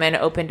these women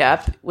opened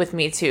up with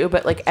Me Too,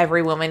 but like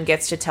every woman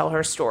gets to tell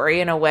her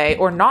story in a way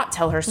or not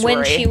tell her story.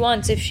 When she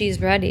wants, if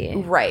she's ready.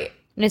 Right.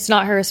 And it's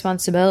not her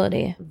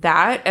responsibility.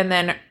 That, and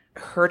then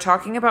her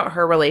talking about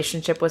her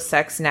relationship with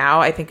sex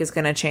now, I think is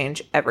going to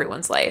change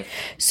everyone's life.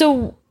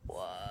 So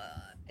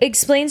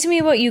explain to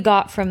me what you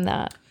got from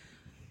that.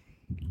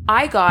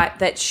 I got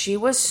that she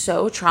was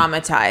so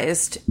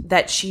traumatized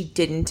that she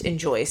didn't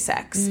enjoy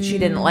sex. She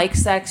didn't like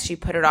sex. She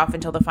put it off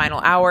until the final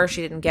hour.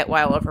 She didn't get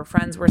why all of her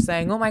friends were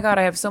saying, oh my God,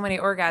 I have so many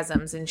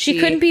orgasms. And she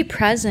couldn't be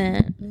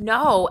present.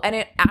 No. And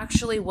it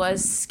actually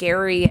was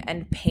scary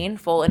and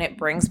painful and it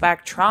brings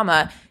back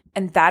trauma.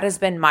 And that has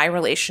been my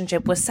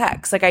relationship with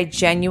sex. Like I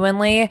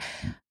genuinely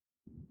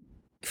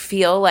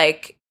feel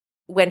like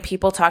when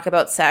people talk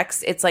about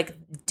sex, it's like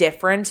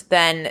different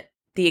than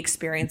the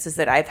experiences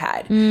that I've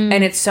had.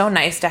 And it's so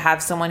nice to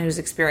have someone who's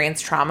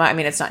experienced trauma. I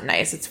mean, it's not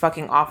nice. It's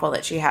fucking awful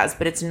that she has,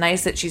 but it's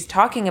nice that she's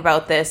talking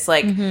about this.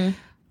 Like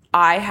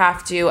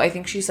I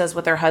think she says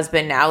with her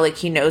husband now, like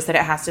he knows that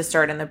it has to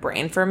start in the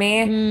brain for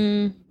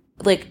me.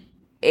 Like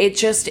it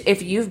just,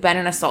 if you've been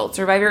an assault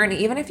survivor and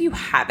even if you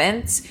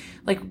haven't,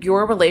 like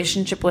your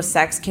relationship with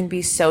sex can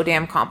be so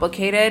damn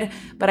complicated,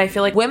 but I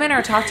feel like women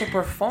are taught to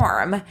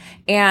perform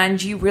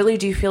and you really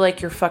do feel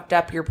like you're fucked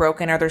up, you're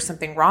broken, or there's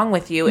something wrong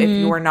with you if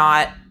you're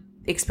not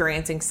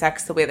experiencing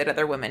sex the way that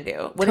other women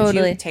do. What did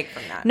you take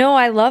from that? No,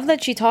 I love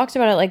that she talks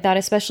about it like that,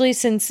 especially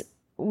since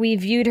we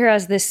viewed her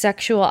as this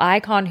sexual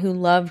icon who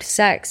loved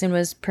sex and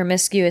was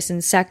promiscuous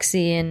and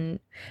sexy and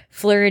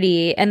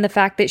flirty. And the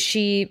fact that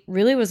she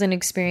really wasn't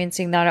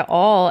experiencing that at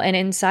all. And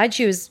inside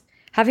she was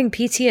having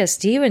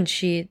PTSD when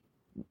she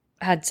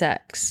had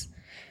sex.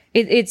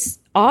 It's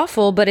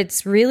awful, but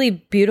it's really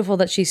beautiful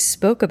that she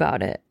spoke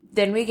about it.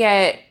 Then we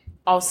get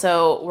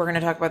also, we're going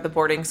to talk about the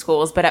boarding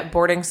schools, but at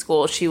boarding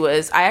school,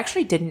 I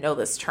actually didn't know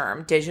this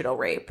term, digital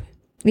rape.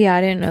 Yeah,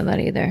 I didn't know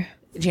that either.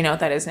 Do you know what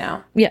that is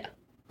now? Yeah.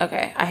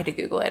 Okay, I had to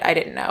Google it. I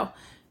didn't know.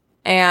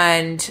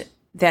 And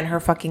then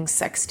her fucking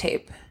sex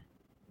tape.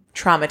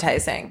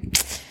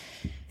 Traumatizing.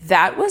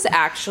 That was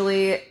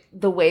actually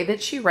the way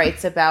that she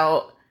writes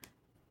about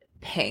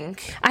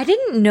Pink. I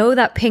didn't know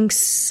that Pink's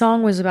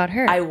song was about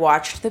her. I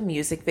watched the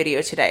music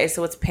video today.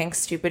 So it's Pink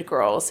Stupid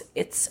Girls.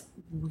 It's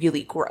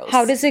really gross.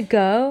 How does it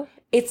go?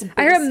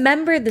 I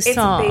remember the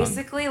song. It's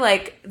basically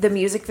like the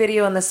music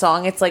video and the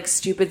song. It's like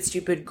stupid,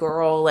 stupid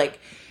girl. Like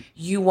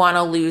you want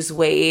to lose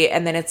weight.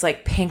 And then it's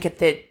like Pink at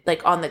the,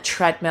 like on the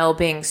treadmill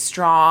being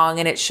strong.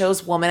 And it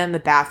shows women in the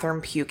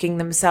bathroom puking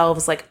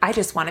themselves. Like, I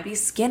just want to be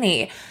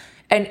skinny.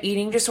 And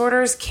eating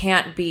disorders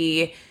can't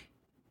be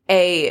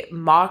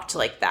mocked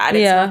like that.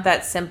 It's not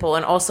that simple.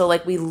 And also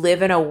like we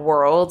live in a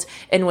world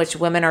in which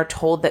women are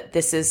told that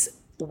this is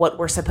what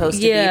we're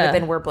supposed to be, but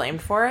then we're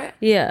blamed for it.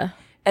 Yeah.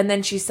 And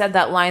then she said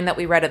that line that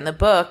we read in the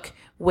book,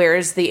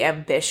 where's the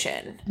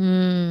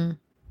ambition?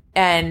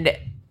 And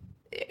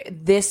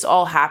this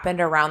all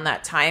happened around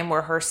that time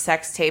where her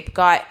sex tape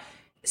got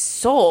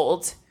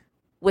sold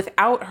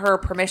without her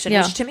permission,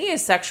 which to me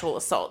is sexual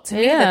assault. To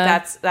me,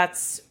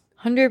 that's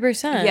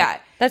 100%. Yeah.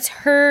 That's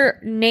her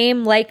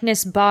name,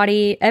 likeness,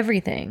 body,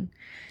 everything.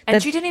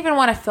 And she didn't even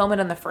want to film it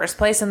in the first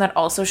place. And that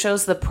also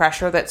shows the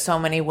pressure that so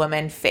many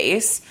women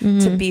face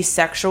to be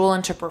sexual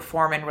and to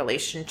perform in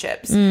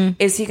relationships.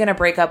 Is he going to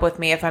break up with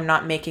me if I'm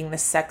not making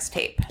this sex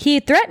tape? He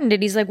threatened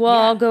it. He's like, well,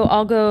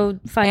 I'll go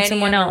find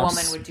someone else.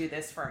 Any other woman would do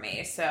this for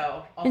me.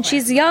 So, and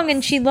she's young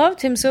and she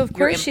loved him. So of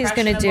course she's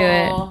going to do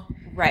it.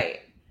 Right.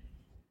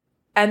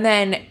 And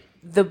then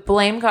the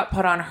blame got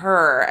put on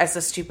her as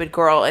a stupid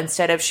girl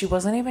instead of, she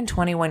wasn't even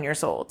 21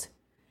 years old.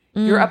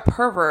 You're a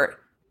pervert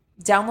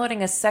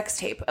downloading a sex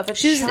tape of a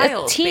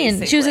child.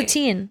 She was a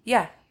teen.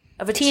 Yeah.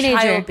 Of a teenager.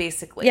 child,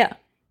 basically. Yeah.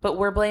 But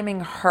we're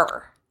blaming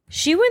her.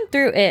 She went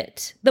through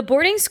it. The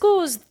boarding school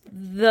was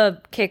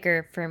the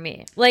kicker for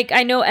me. Like,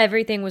 I know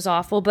everything was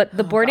awful, but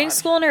the boarding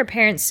school and her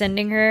parents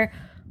sending her,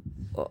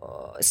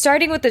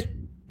 starting with the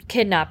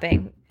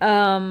kidnapping,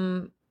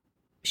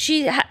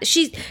 she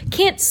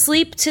can't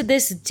sleep to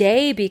this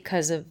day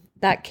because of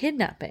that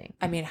kidnapping.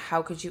 I mean,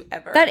 how could you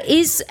ever? That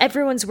is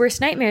everyone's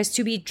worst nightmare, is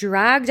to be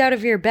dragged out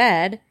of your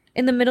bed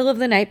in the middle of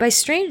the night by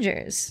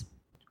strangers.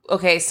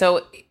 Okay,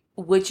 so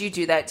would you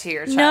do that to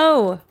your child?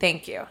 No.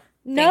 Thank you.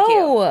 Thank you.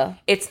 No.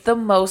 It's the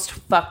most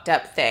fucked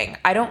up thing.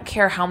 I don't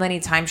care how many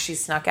times she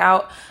snuck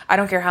out. I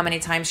don't care how many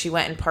times she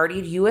went and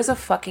partied. You as a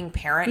fucking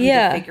parent need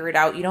to figure it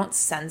out. You don't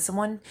send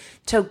someone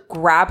to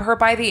grab her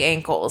by the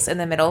ankles in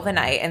the middle of the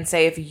night and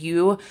say, if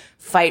you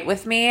fight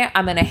with me,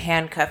 I'm going to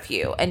handcuff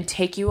you and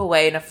take you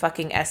away in a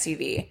fucking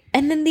SUV.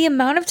 And then the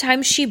amount of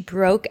times she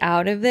broke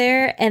out of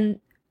there and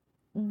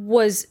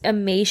was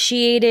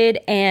emaciated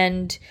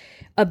and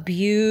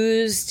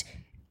abused,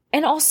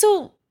 and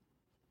also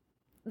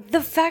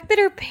the fact that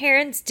her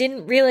parents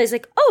didn't realize,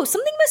 like, oh,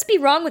 something must be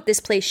wrong with this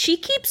place. She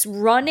keeps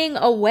running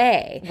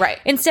away. Right.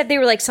 Instead, they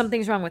were like,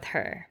 something's wrong with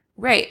her.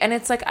 Right. And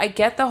it's like, I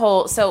get the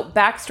whole, so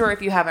backstory,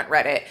 if you haven't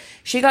read it,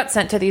 she got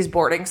sent to these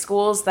boarding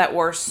schools that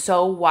were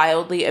so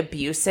wildly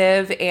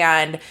abusive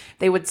and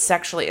they would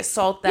sexually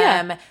assault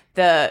them. Yeah.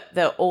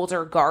 The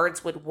older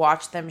guards would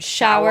watch them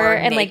shower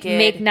and naked. like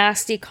make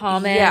nasty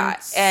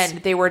comments. Yeah.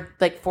 And they were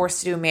like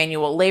forced to do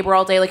manual labor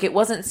all day. Like it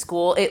wasn't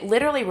school. It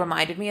literally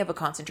reminded me of a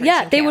concentration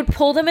camp. They would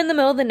pull them in the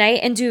middle of the night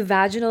and do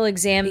vaginal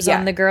exams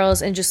on the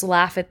girls and just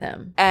laugh at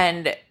them.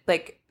 And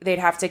like they'd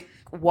have to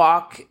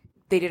walk.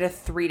 They did a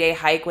 3-day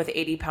hike with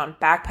 80-pound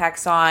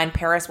backpacks on.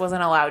 Paris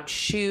wasn't allowed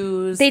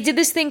shoes. They did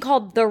this thing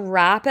called the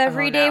rap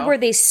every day where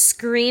they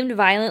screamed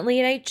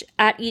violently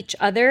at each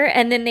other,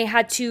 and then they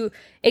had to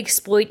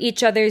exploit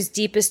each other's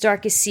deepest,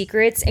 darkest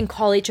secrets and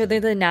call each other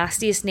the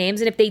nastiest names.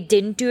 And if they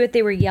didn't do it,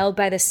 they were yelled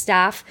by the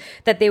staff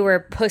that they were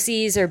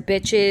pussies or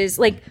bitches.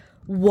 Like,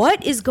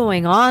 what is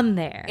going on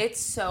there? It's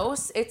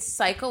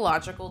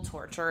psychological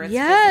torture. It's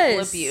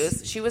physical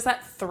abuse. She was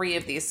at 3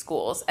 of these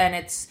schools, and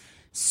it's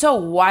so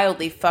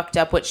wildly fucked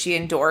up what she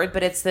endured,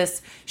 but it's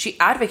this, she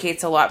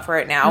advocates a lot for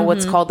it now,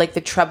 what's called like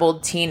the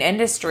troubled teen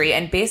industry.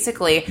 And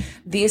basically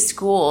these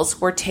schools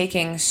were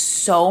taking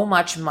so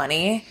much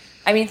money.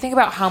 I mean, think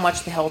about how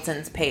much the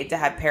Hiltons paid to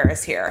have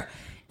Paris here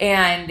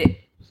and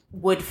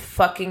would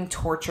fucking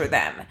torture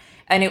them.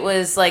 And it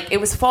was like, it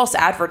was false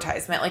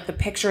advertisement. Like the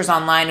pictures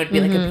online would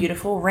be like a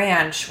beautiful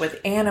ranch with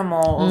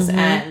animals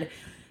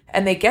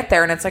and they get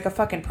there and it's like a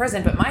fucking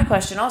prison. But my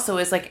question also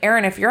is like,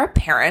 Erin, if you're a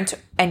parent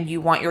and you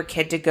want your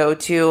kid to go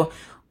to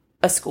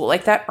a school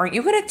like that, aren't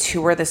you going to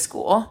tour the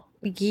school?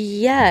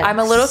 Yes. I'm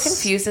a little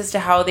confused as to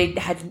how they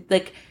had,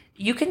 like,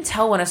 you can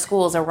tell when a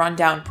school is a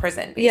rundown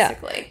prison,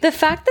 basically. Yeah. The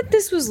fact that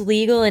this was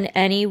legal in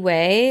any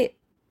way,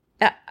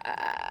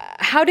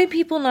 how did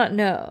people not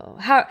know?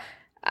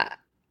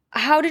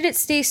 How did it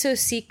stay so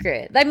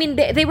secret? I mean,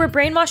 they were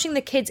brainwashing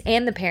the kids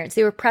and the parents.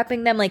 They were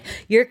prepping them like,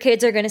 your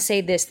kids are going to say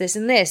this, this,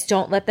 and this.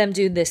 Don't let them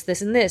do this,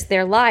 this, and this.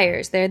 They're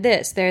liars. They're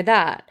this, they're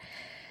that.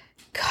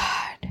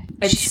 God.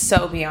 It's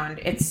so beyond.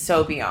 It's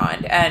so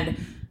beyond.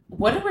 And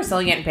what a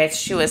resilient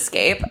bitch to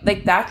escape.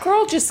 Like, that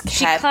girl just kept...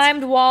 She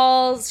climbed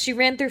walls. She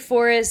ran through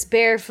forests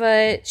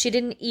barefoot. She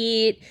didn't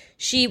eat.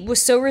 She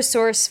was so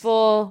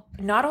resourceful.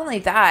 Not only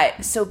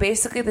that, so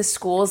basically the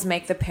schools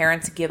make the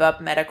parents give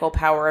up medical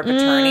power of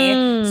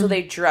attorney. So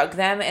they drug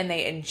them and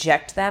they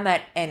inject them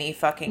at any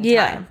fucking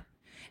time.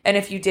 And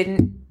if you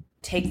didn't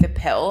take the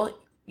pill,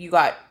 you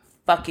got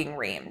fucking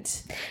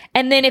reamed.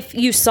 And then if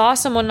you saw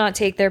someone not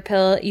take their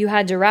pill, you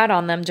had to rat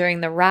on them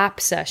during the rap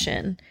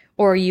session.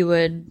 Or you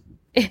would...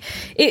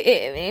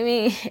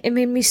 It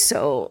made me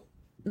so...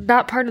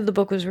 That part of the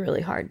book was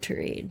really hard to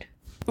read.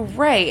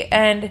 Right.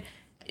 And...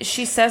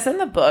 she says in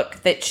the book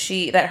that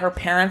her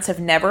parents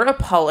have never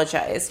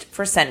apologized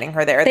for sending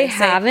her there. They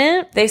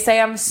haven't? They say,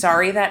 I'm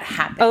sorry that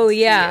happened. Oh,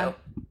 yeah.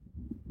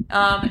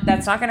 To you.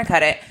 That's not going to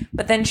cut it.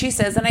 But then she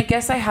says, and I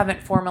guess I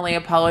haven't formally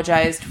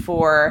apologized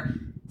for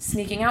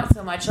sneaking out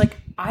so much. Like,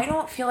 I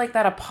don't feel like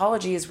that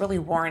apology is really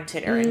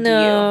warranted, Erin.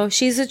 No,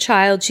 she's a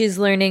child. She's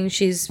learning.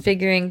 She's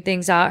figuring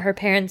things out. Her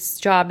parents'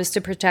 job is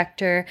to protect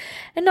her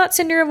and not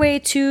send her away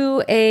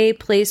to a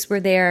place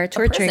where they are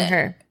torturing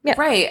her. Yeah.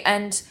 Right.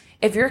 And...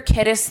 if your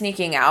kid is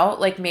sneaking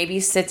out, like maybe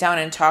sit down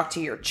and talk to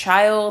your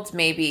child,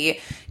 maybe,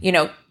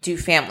 do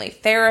family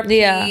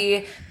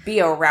therapy,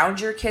 be around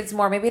your kids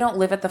more. Maybe don't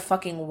live at the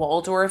fucking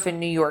Waldorf in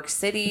New York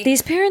City.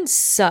 These parents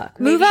suck.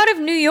 Move out of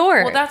New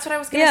York. Well, that's what I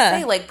was going to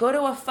say. Like, go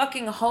to a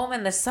fucking home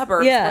in the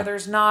suburbs where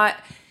there's not,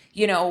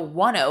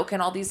 One Oak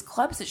and all these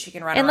clubs that she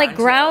can run around and, like,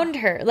 ground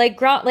her. Like,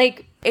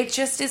 it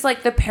just is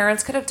like the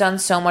parents could have done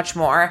so much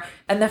more.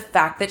 And the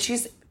fact that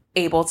she's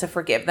able to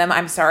forgive them.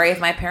 I'm sorry if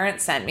my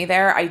parents sent me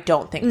there. I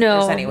don't think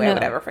there's any way I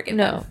would ever forgive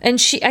them.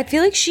 And I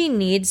feel like she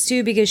needs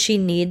to because she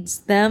needs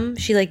them.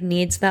 She like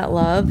needs that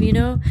love,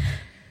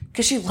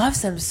 because she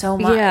loves them so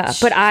much. Yeah,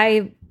 but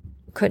I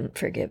couldn't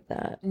forgive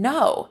that.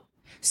 No,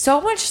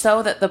 so much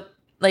so that the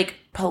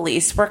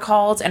police were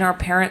called and our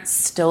parents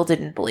still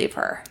didn't believe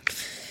her.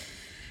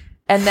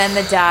 And then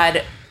the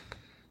dad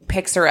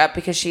picks her up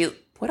because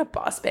what a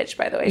boss bitch,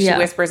 by the way. She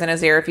whispers in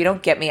his ear, if you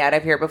don't get me out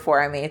of here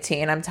before I'm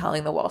 18, I'm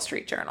telling the Wall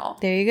Street Journal.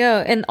 There you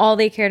go. And all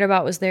they cared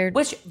about was their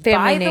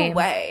family name. By the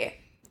way,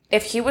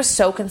 if he was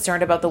so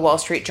concerned about the Wall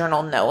Street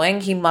Journal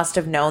knowing, he must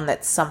have known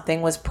that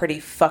something was pretty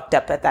fucked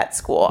up at that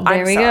school.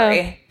 I'm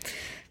sorry.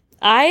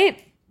 I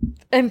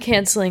am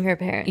canceling her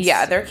parents.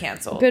 Yeah, they're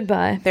canceled.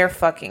 Goodbye. They're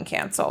fucking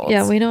canceled.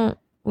 Yeah, we don't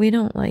We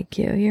don't like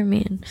you. You're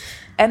mean.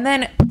 And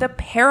then the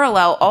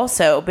parallel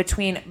also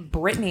between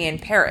Britney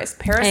and Paris.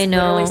 Paris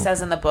literally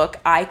says in the book,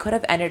 I could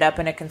have ended up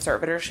in a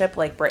conservatorship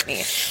like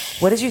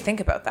Britney. What did you think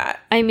about that?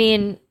 I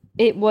mean,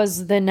 it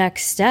was the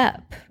next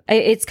step.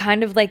 It's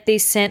kind of like they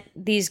sent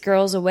these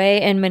girls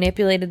away and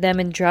manipulated them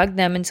and drugged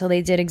them until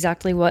they did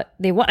exactly what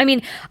they want. I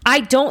mean, I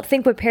don't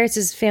think what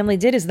Paris's family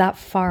did is that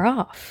far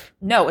off.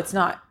 No, it's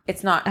not.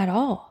 It's not. At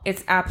all.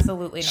 It's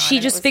absolutely not. She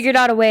just figured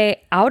out a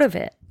way out of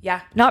it.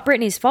 Yeah. Not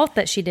Britney's fault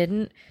that she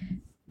didn't,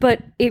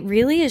 but it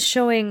really is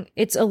showing,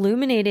 it's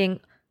illuminating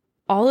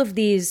all of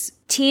these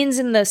teens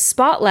in the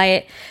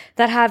spotlight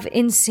that have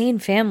insane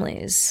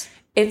families.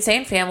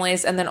 Insane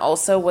families, and then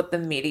also what the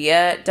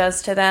media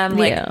does to them.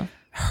 Like,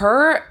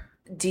 her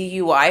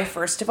DUI,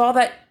 first of all,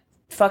 that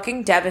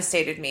fucking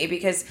devastated me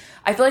because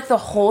I feel like the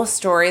whole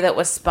story that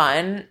was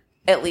spun,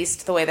 at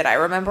least the way that I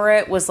remember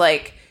it, was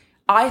like,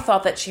 I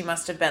thought that she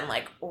must have been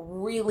like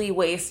really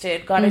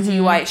wasted, got a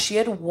DUI. She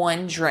had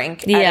one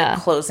drink at a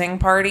closing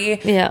party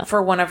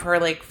for one of her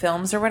like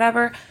films or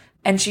whatever.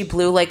 And she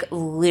blew like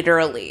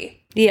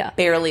literally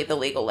barely the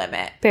legal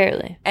limit.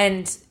 Barely.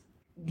 And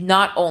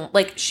not only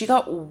like she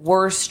got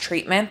worse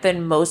treatment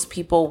than most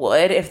people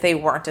would if they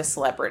weren't a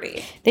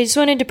celebrity. They just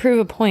wanted to prove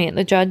a point.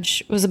 The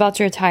judge was about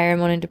to retire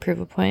and wanted to prove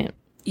a point.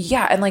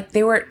 Yeah. And like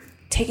they were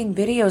taking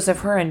videos of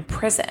her in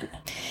prison.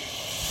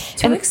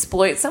 To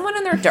exploit someone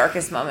in their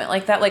darkest moment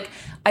like that, like,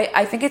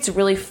 I think it's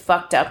really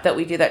fucked up that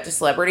we do that to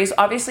celebrities.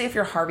 Obviously, if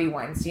you're Harvey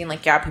Weinstein,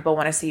 like, yeah, people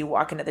want to see you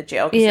walk into the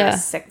jail because you're a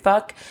sick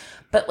fuck.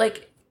 But,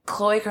 like,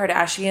 Khloe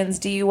Kardashian's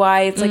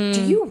DUI, it's like,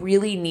 do you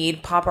really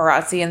need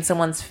paparazzi in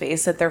someone's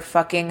face that they're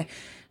fucking,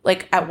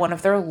 like, at one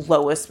of their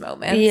lowest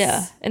moments?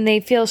 Yeah, and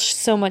they feel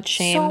so much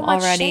shame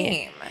already.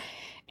 Shame.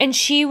 And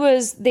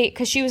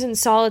because she was in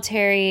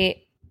solitary,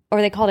 or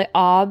they called it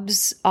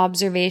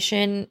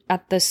observation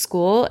at the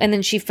school. And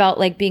then she felt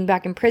like being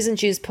back in prison,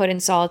 she was put in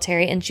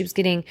solitary and she was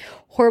getting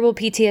horrible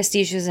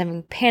PTSD. She was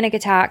having panic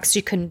attacks.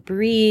 She couldn't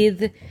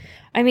breathe.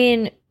 I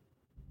mean,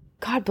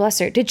 God bless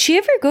her. Did she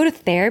ever go to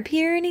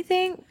therapy or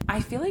anything? I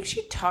feel like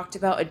she talked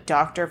about a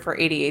doctor for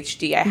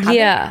ADHD. I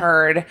haven't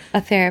heard.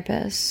 A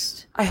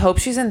therapist. I hope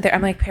she's in there.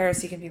 I'm like,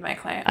 Paris, you can be my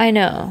client. I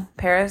know.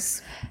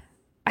 Paris.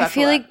 I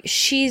feel like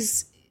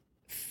she's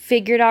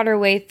figured out her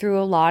way through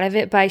a lot of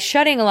it by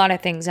shutting a lot of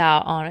things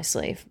out,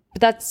 honestly. But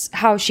that's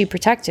how she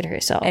protected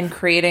herself. And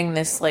creating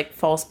this like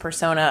false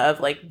persona of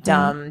like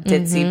dumb,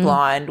 ditzy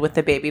blonde with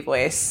the baby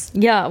voice.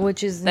 Yeah,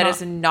 which is that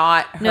is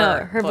not her. No,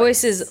 her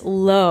voice is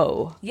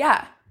low.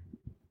 Yeah.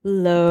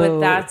 Low.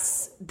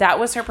 But that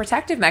was her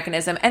protective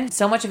mechanism. And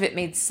so much of it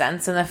made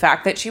sense in the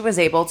fact that she was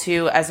able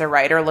to, as a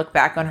writer, look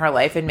back on her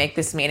life and make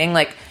this meaning.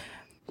 Like,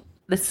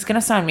 this is going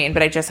to sound mean,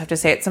 but I just have to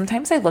say it.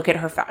 Sometimes I look at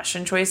her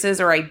fashion choices,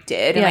 or I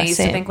did, and I used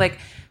to think like,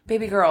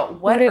 baby girl,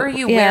 what are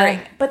you wearing?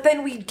 But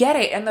then we get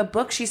it. In the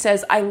book, she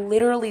says, I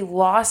literally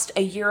lost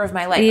a year of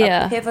my life,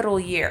 a pivotal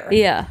year.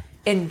 Yeah.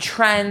 In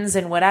trends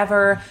and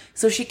whatever.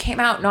 So she came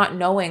out not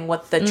knowing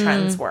what the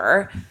trends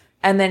were.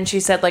 And then she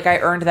said, like, I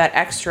earned that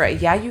extra.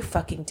 Yeah, you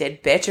fucking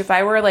did, bitch. If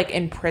I were, like,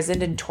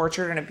 imprisoned and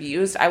tortured and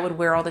abused, I would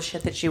wear all the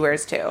shit that she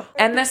wears, too.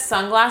 And the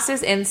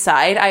sunglasses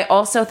inside, I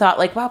also thought,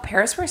 like, wow,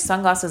 Paris wears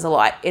sunglasses a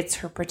lot. It's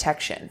her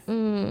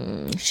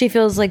protection. She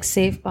feels, like,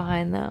 safe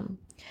behind them.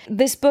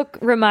 This book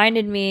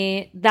reminded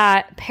me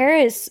that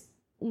Paris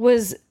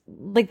was,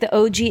 like, the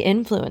OG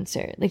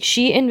influencer. Like,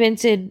 she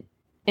invented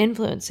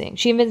influencing.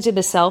 She invented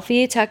the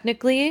selfie,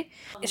 technically.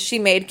 She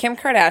made Kim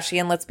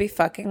Kardashian, let's be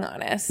fucking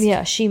honest.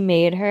 Yeah, she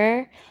made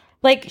her.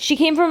 Like, she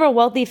came from a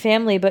wealthy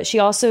family, but she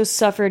also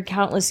suffered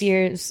countless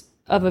years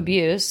of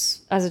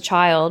abuse as a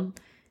child.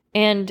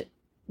 And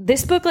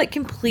this book, like,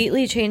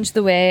 completely changed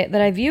the way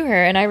that I view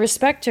her, and I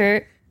respect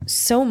her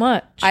so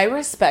much. I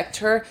respect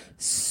her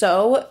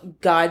so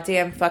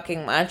goddamn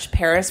fucking much.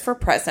 Paris for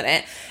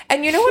president.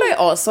 And you know what I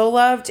also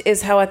loved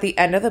is how at the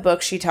end of the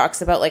book she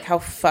talks about like how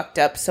fucked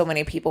up so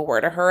many people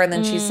were to her, and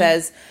then she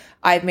says,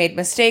 I've made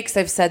mistakes,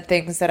 I've said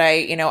things that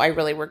I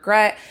really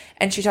regret.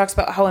 And she talks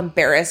about how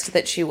embarrassed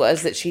that she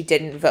was that she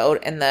didn't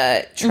vote in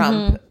the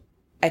Trump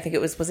I think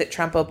it was it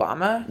Trump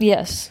Obama?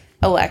 Yes.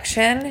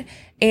 Election.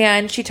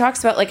 And she talks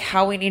about like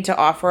how we need to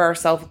offer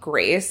ourselves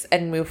grace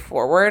and move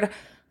forward.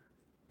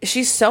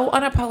 She's so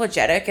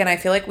unapologetic, and I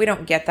feel like we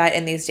don't get that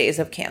in these days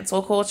of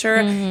cancel culture.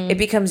 It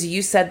becomes,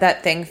 you said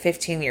that thing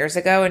 15 years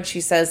ago, and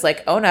she says,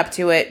 like, own up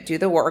to it, do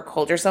the work,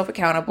 hold yourself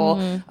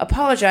accountable,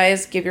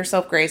 apologize, give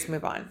yourself grace,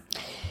 move on.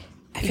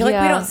 I feel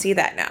like we don't see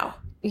that now.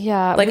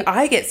 Yeah. Like,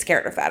 I get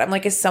scared of that. I'm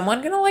like, is someone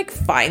going to, like,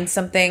 find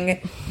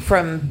something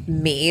from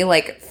me,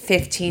 like,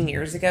 15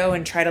 years ago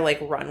and try to, like,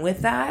 run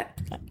with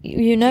that?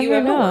 You never know. Do you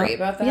ever worry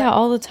about that? Yeah,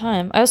 all the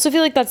time. I also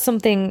feel like that's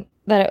something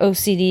that an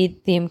OCD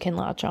theme can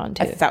latch on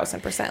to.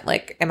 1,000%.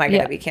 Like, am I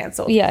going to be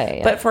canceled?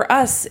 Yeah. But for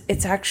us,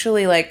 it's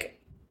actually,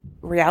 like,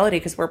 reality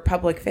because we're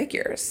public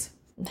figures.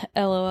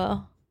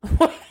 LOL.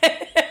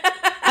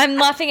 I'm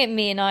laughing at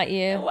me, not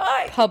you.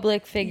 Why?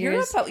 Public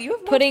figures. You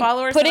have more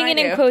followers putting than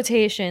it I in do.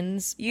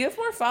 quotations. You have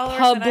more followers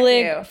than I do.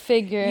 Public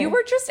figure. You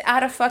were just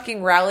at a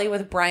fucking rally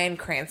with Bryan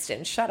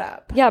Cranston. Shut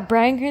up. Yeah,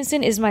 Bryan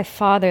Cranston is my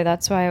father.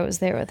 That's why I was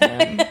there with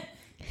him.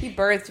 He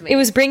birthed me. It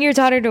was bring your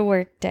daughter to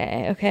work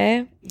day,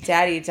 okay?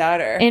 Daddy,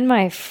 daughter. In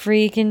my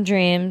freaking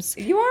dreams.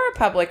 You are a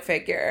public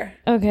figure.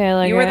 Okay,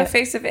 like You were the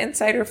face of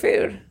Insider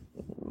Food.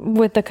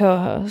 with the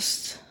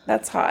co-host.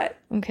 That's hot.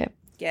 Okay.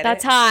 Get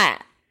That's it?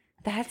 hot.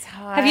 That's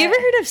hot. Have you ever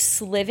heard of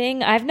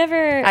sliving? I've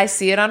never. I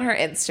see it on her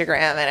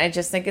Instagram, and I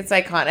just think it's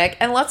iconic.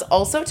 And let's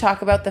also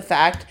talk about the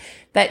fact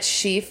that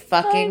she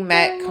fucking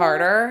met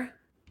Carter.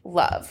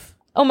 Love.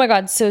 Oh my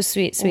God, so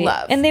sweet.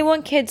 Love. And they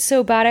want kids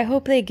so bad. I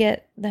hope they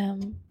get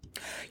them.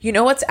 You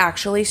know what's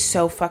actually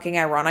so fucking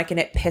ironic, and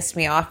it pissed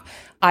me off?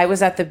 I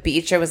was at the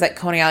beach. I was at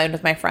Coney Island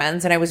with my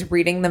friends, and I was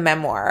reading the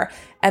memoir.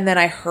 And then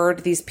I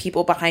heard these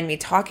people behind me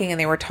talking, and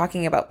they were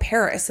talking about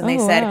Paris. And they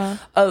said,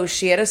 oh,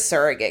 she had a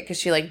surrogate because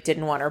she like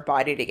didn't want her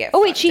body to get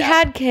Oh, wait, fucked she up.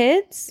 had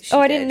kids? She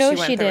I did. didn't know went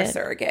she through did. A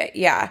surrogate.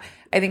 Yeah.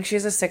 I think she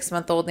has a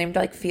 6-month-old named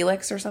like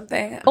Felix or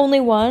something. Only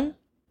one?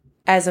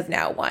 As of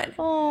now, one.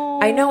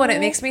 Oh. I know, and it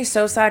makes me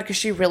so sad because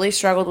she really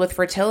struggled with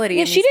fertility.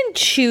 Yeah, and she didn't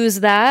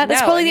choose that.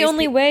 That's No, probably and the these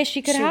only peop- way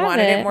she could she have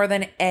wanted it. it more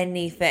than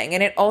anything.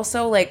 And it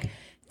also, like,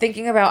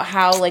 thinking about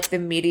how, like, the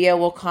media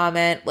will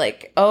comment,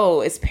 like,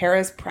 oh, is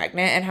Paris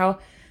pregnant? And how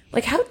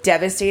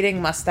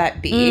devastating must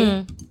that be?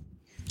 Like,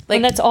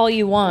 when that's all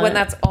you want. When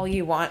that's all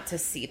you want to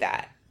see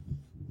that.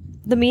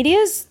 The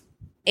media's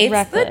It's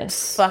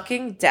reckless. the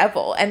fucking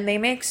devil. And they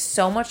make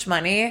so much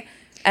money.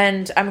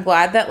 And I'm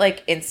glad that,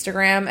 like,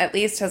 Instagram at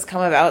least has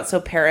come about so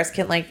Paris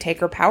can, like,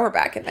 take her power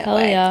back in that Hell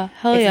way. yeah.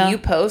 Hell if yeah. you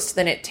post,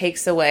 then it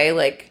takes away,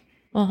 like,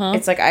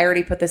 it's like, I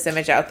already put this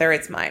image out there.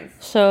 It's mine.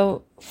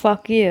 So,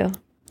 fuck you.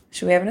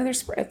 Should we have another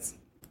spritz?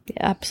 Yeah,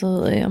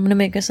 absolutely. I'm going to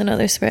make us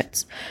another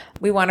spritz.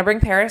 We want to bring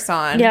Paris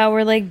on. Yeah,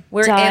 we're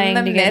dying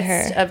in the to get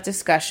midst her. of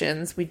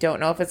discussions. We don't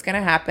know if it's going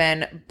to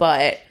happen,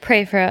 but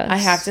Pray for us. I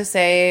have to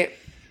say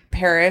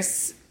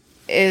Paris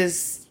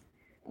is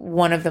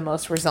one of the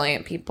most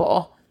resilient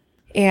people.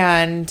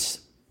 And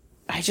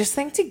I just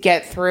think to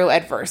get through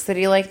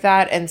adversity like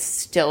that and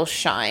still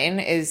shine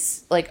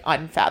is like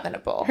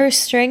unfathomable. Her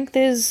strength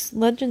is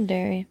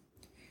legendary.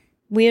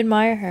 We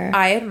admire her.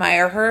 I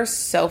admire her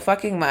so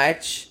fucking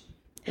much.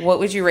 What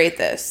would you rate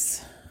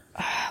this?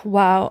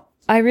 Wow.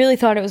 I really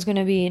thought it was going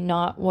to be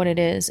not what it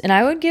is. And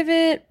I would give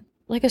it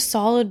like a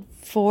solid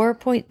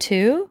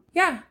 4.2.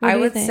 Yeah, What I do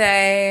you would think?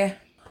 say,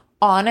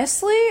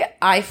 honestly,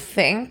 I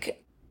think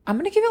I'm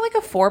going to give it like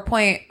a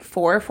 4.4,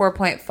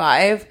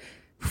 4.5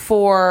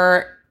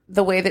 for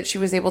the way that she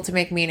was able to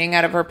make meaning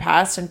out of her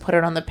past and put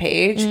it on the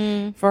page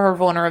for her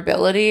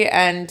vulnerability.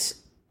 And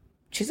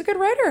she's a good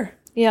writer.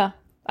 Yeah.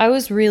 I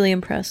was really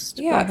impressed.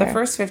 Yeah, by the her.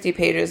 first 50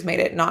 pages made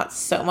it not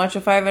so much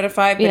a 5 out of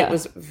 5, but Yeah. it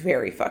was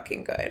very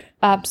fucking good.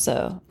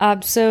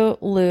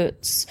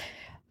 Absolutes.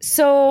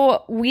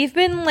 So we've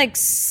been like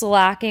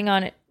slacking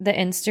on the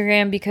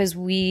Instagram because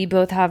we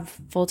both have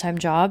full-time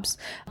jobs.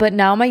 But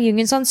now my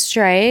union's on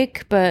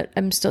strike, but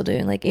I'm still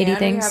doing like 80 and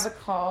things. we have a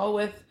call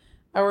with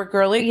our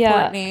girly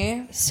Yeah.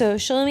 Courtney.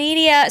 Social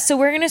media. So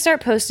we're going to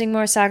start posting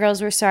more. Sad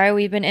Girls, we're sorry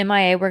we've been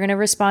MIA. We're going to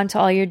respond to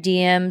all your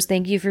DMs.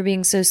 Thank you for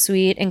being so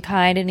sweet and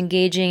kind and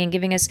engaging and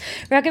giving us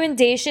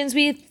recommendations.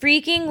 We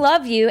freaking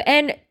love you.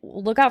 And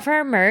look out for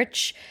our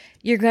merch.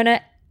 You're going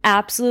to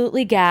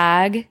absolutely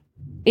gag.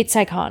 It's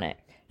iconic.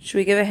 Should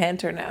we give a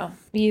hint or no?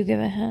 You give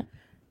a hint.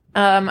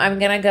 I'm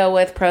going to go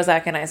with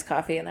Prozac and iced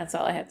coffee, and that's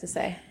all I have to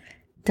say.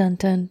 Dun,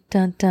 dun,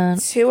 dun, dun.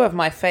 2 of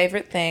my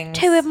favorite things.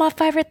 2 of my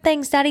favorite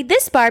things, Daddy.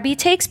 This Barbie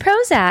takes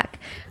Prozac.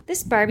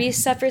 This Barbie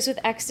suffers with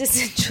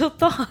existential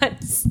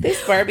thoughts.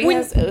 This Barbie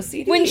has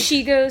OCD. When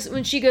she goes, I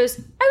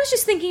was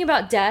just thinking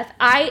about death.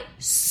 I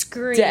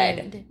screamed.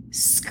 Dead.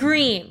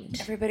 Screamed.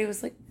 Everybody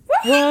was like,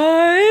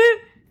 What?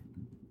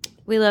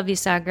 We love you,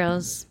 Sad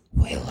Girls.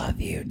 we love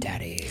you,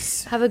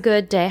 daddies. Have a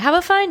good day. Have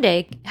a fine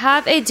day.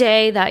 Have a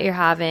day that you're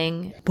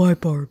having. Bye,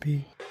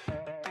 Barbie.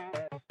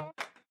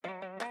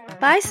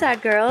 Bye,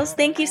 Sad Girls.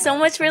 Thank you so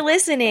much for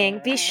listening.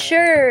 Be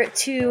sure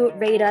to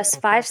rate us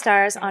 5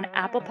 stars on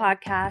Apple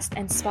Podcasts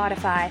and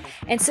Spotify,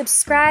 and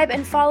subscribe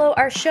and follow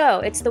our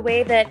show. It's the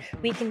way that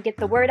we can get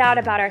the word out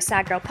about our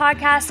Sad Girl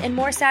podcast, and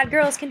more Sad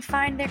Girls can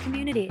find their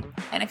community.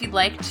 And if you'd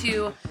like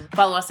to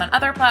follow us on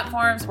other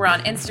platforms, we're on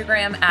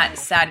Instagram at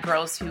Sad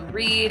Girls Who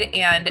Read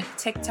and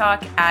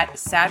TikTok at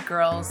Sad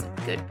Girls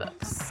Good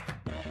Books.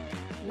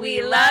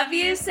 We love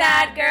you,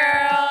 Sad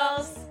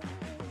Girls.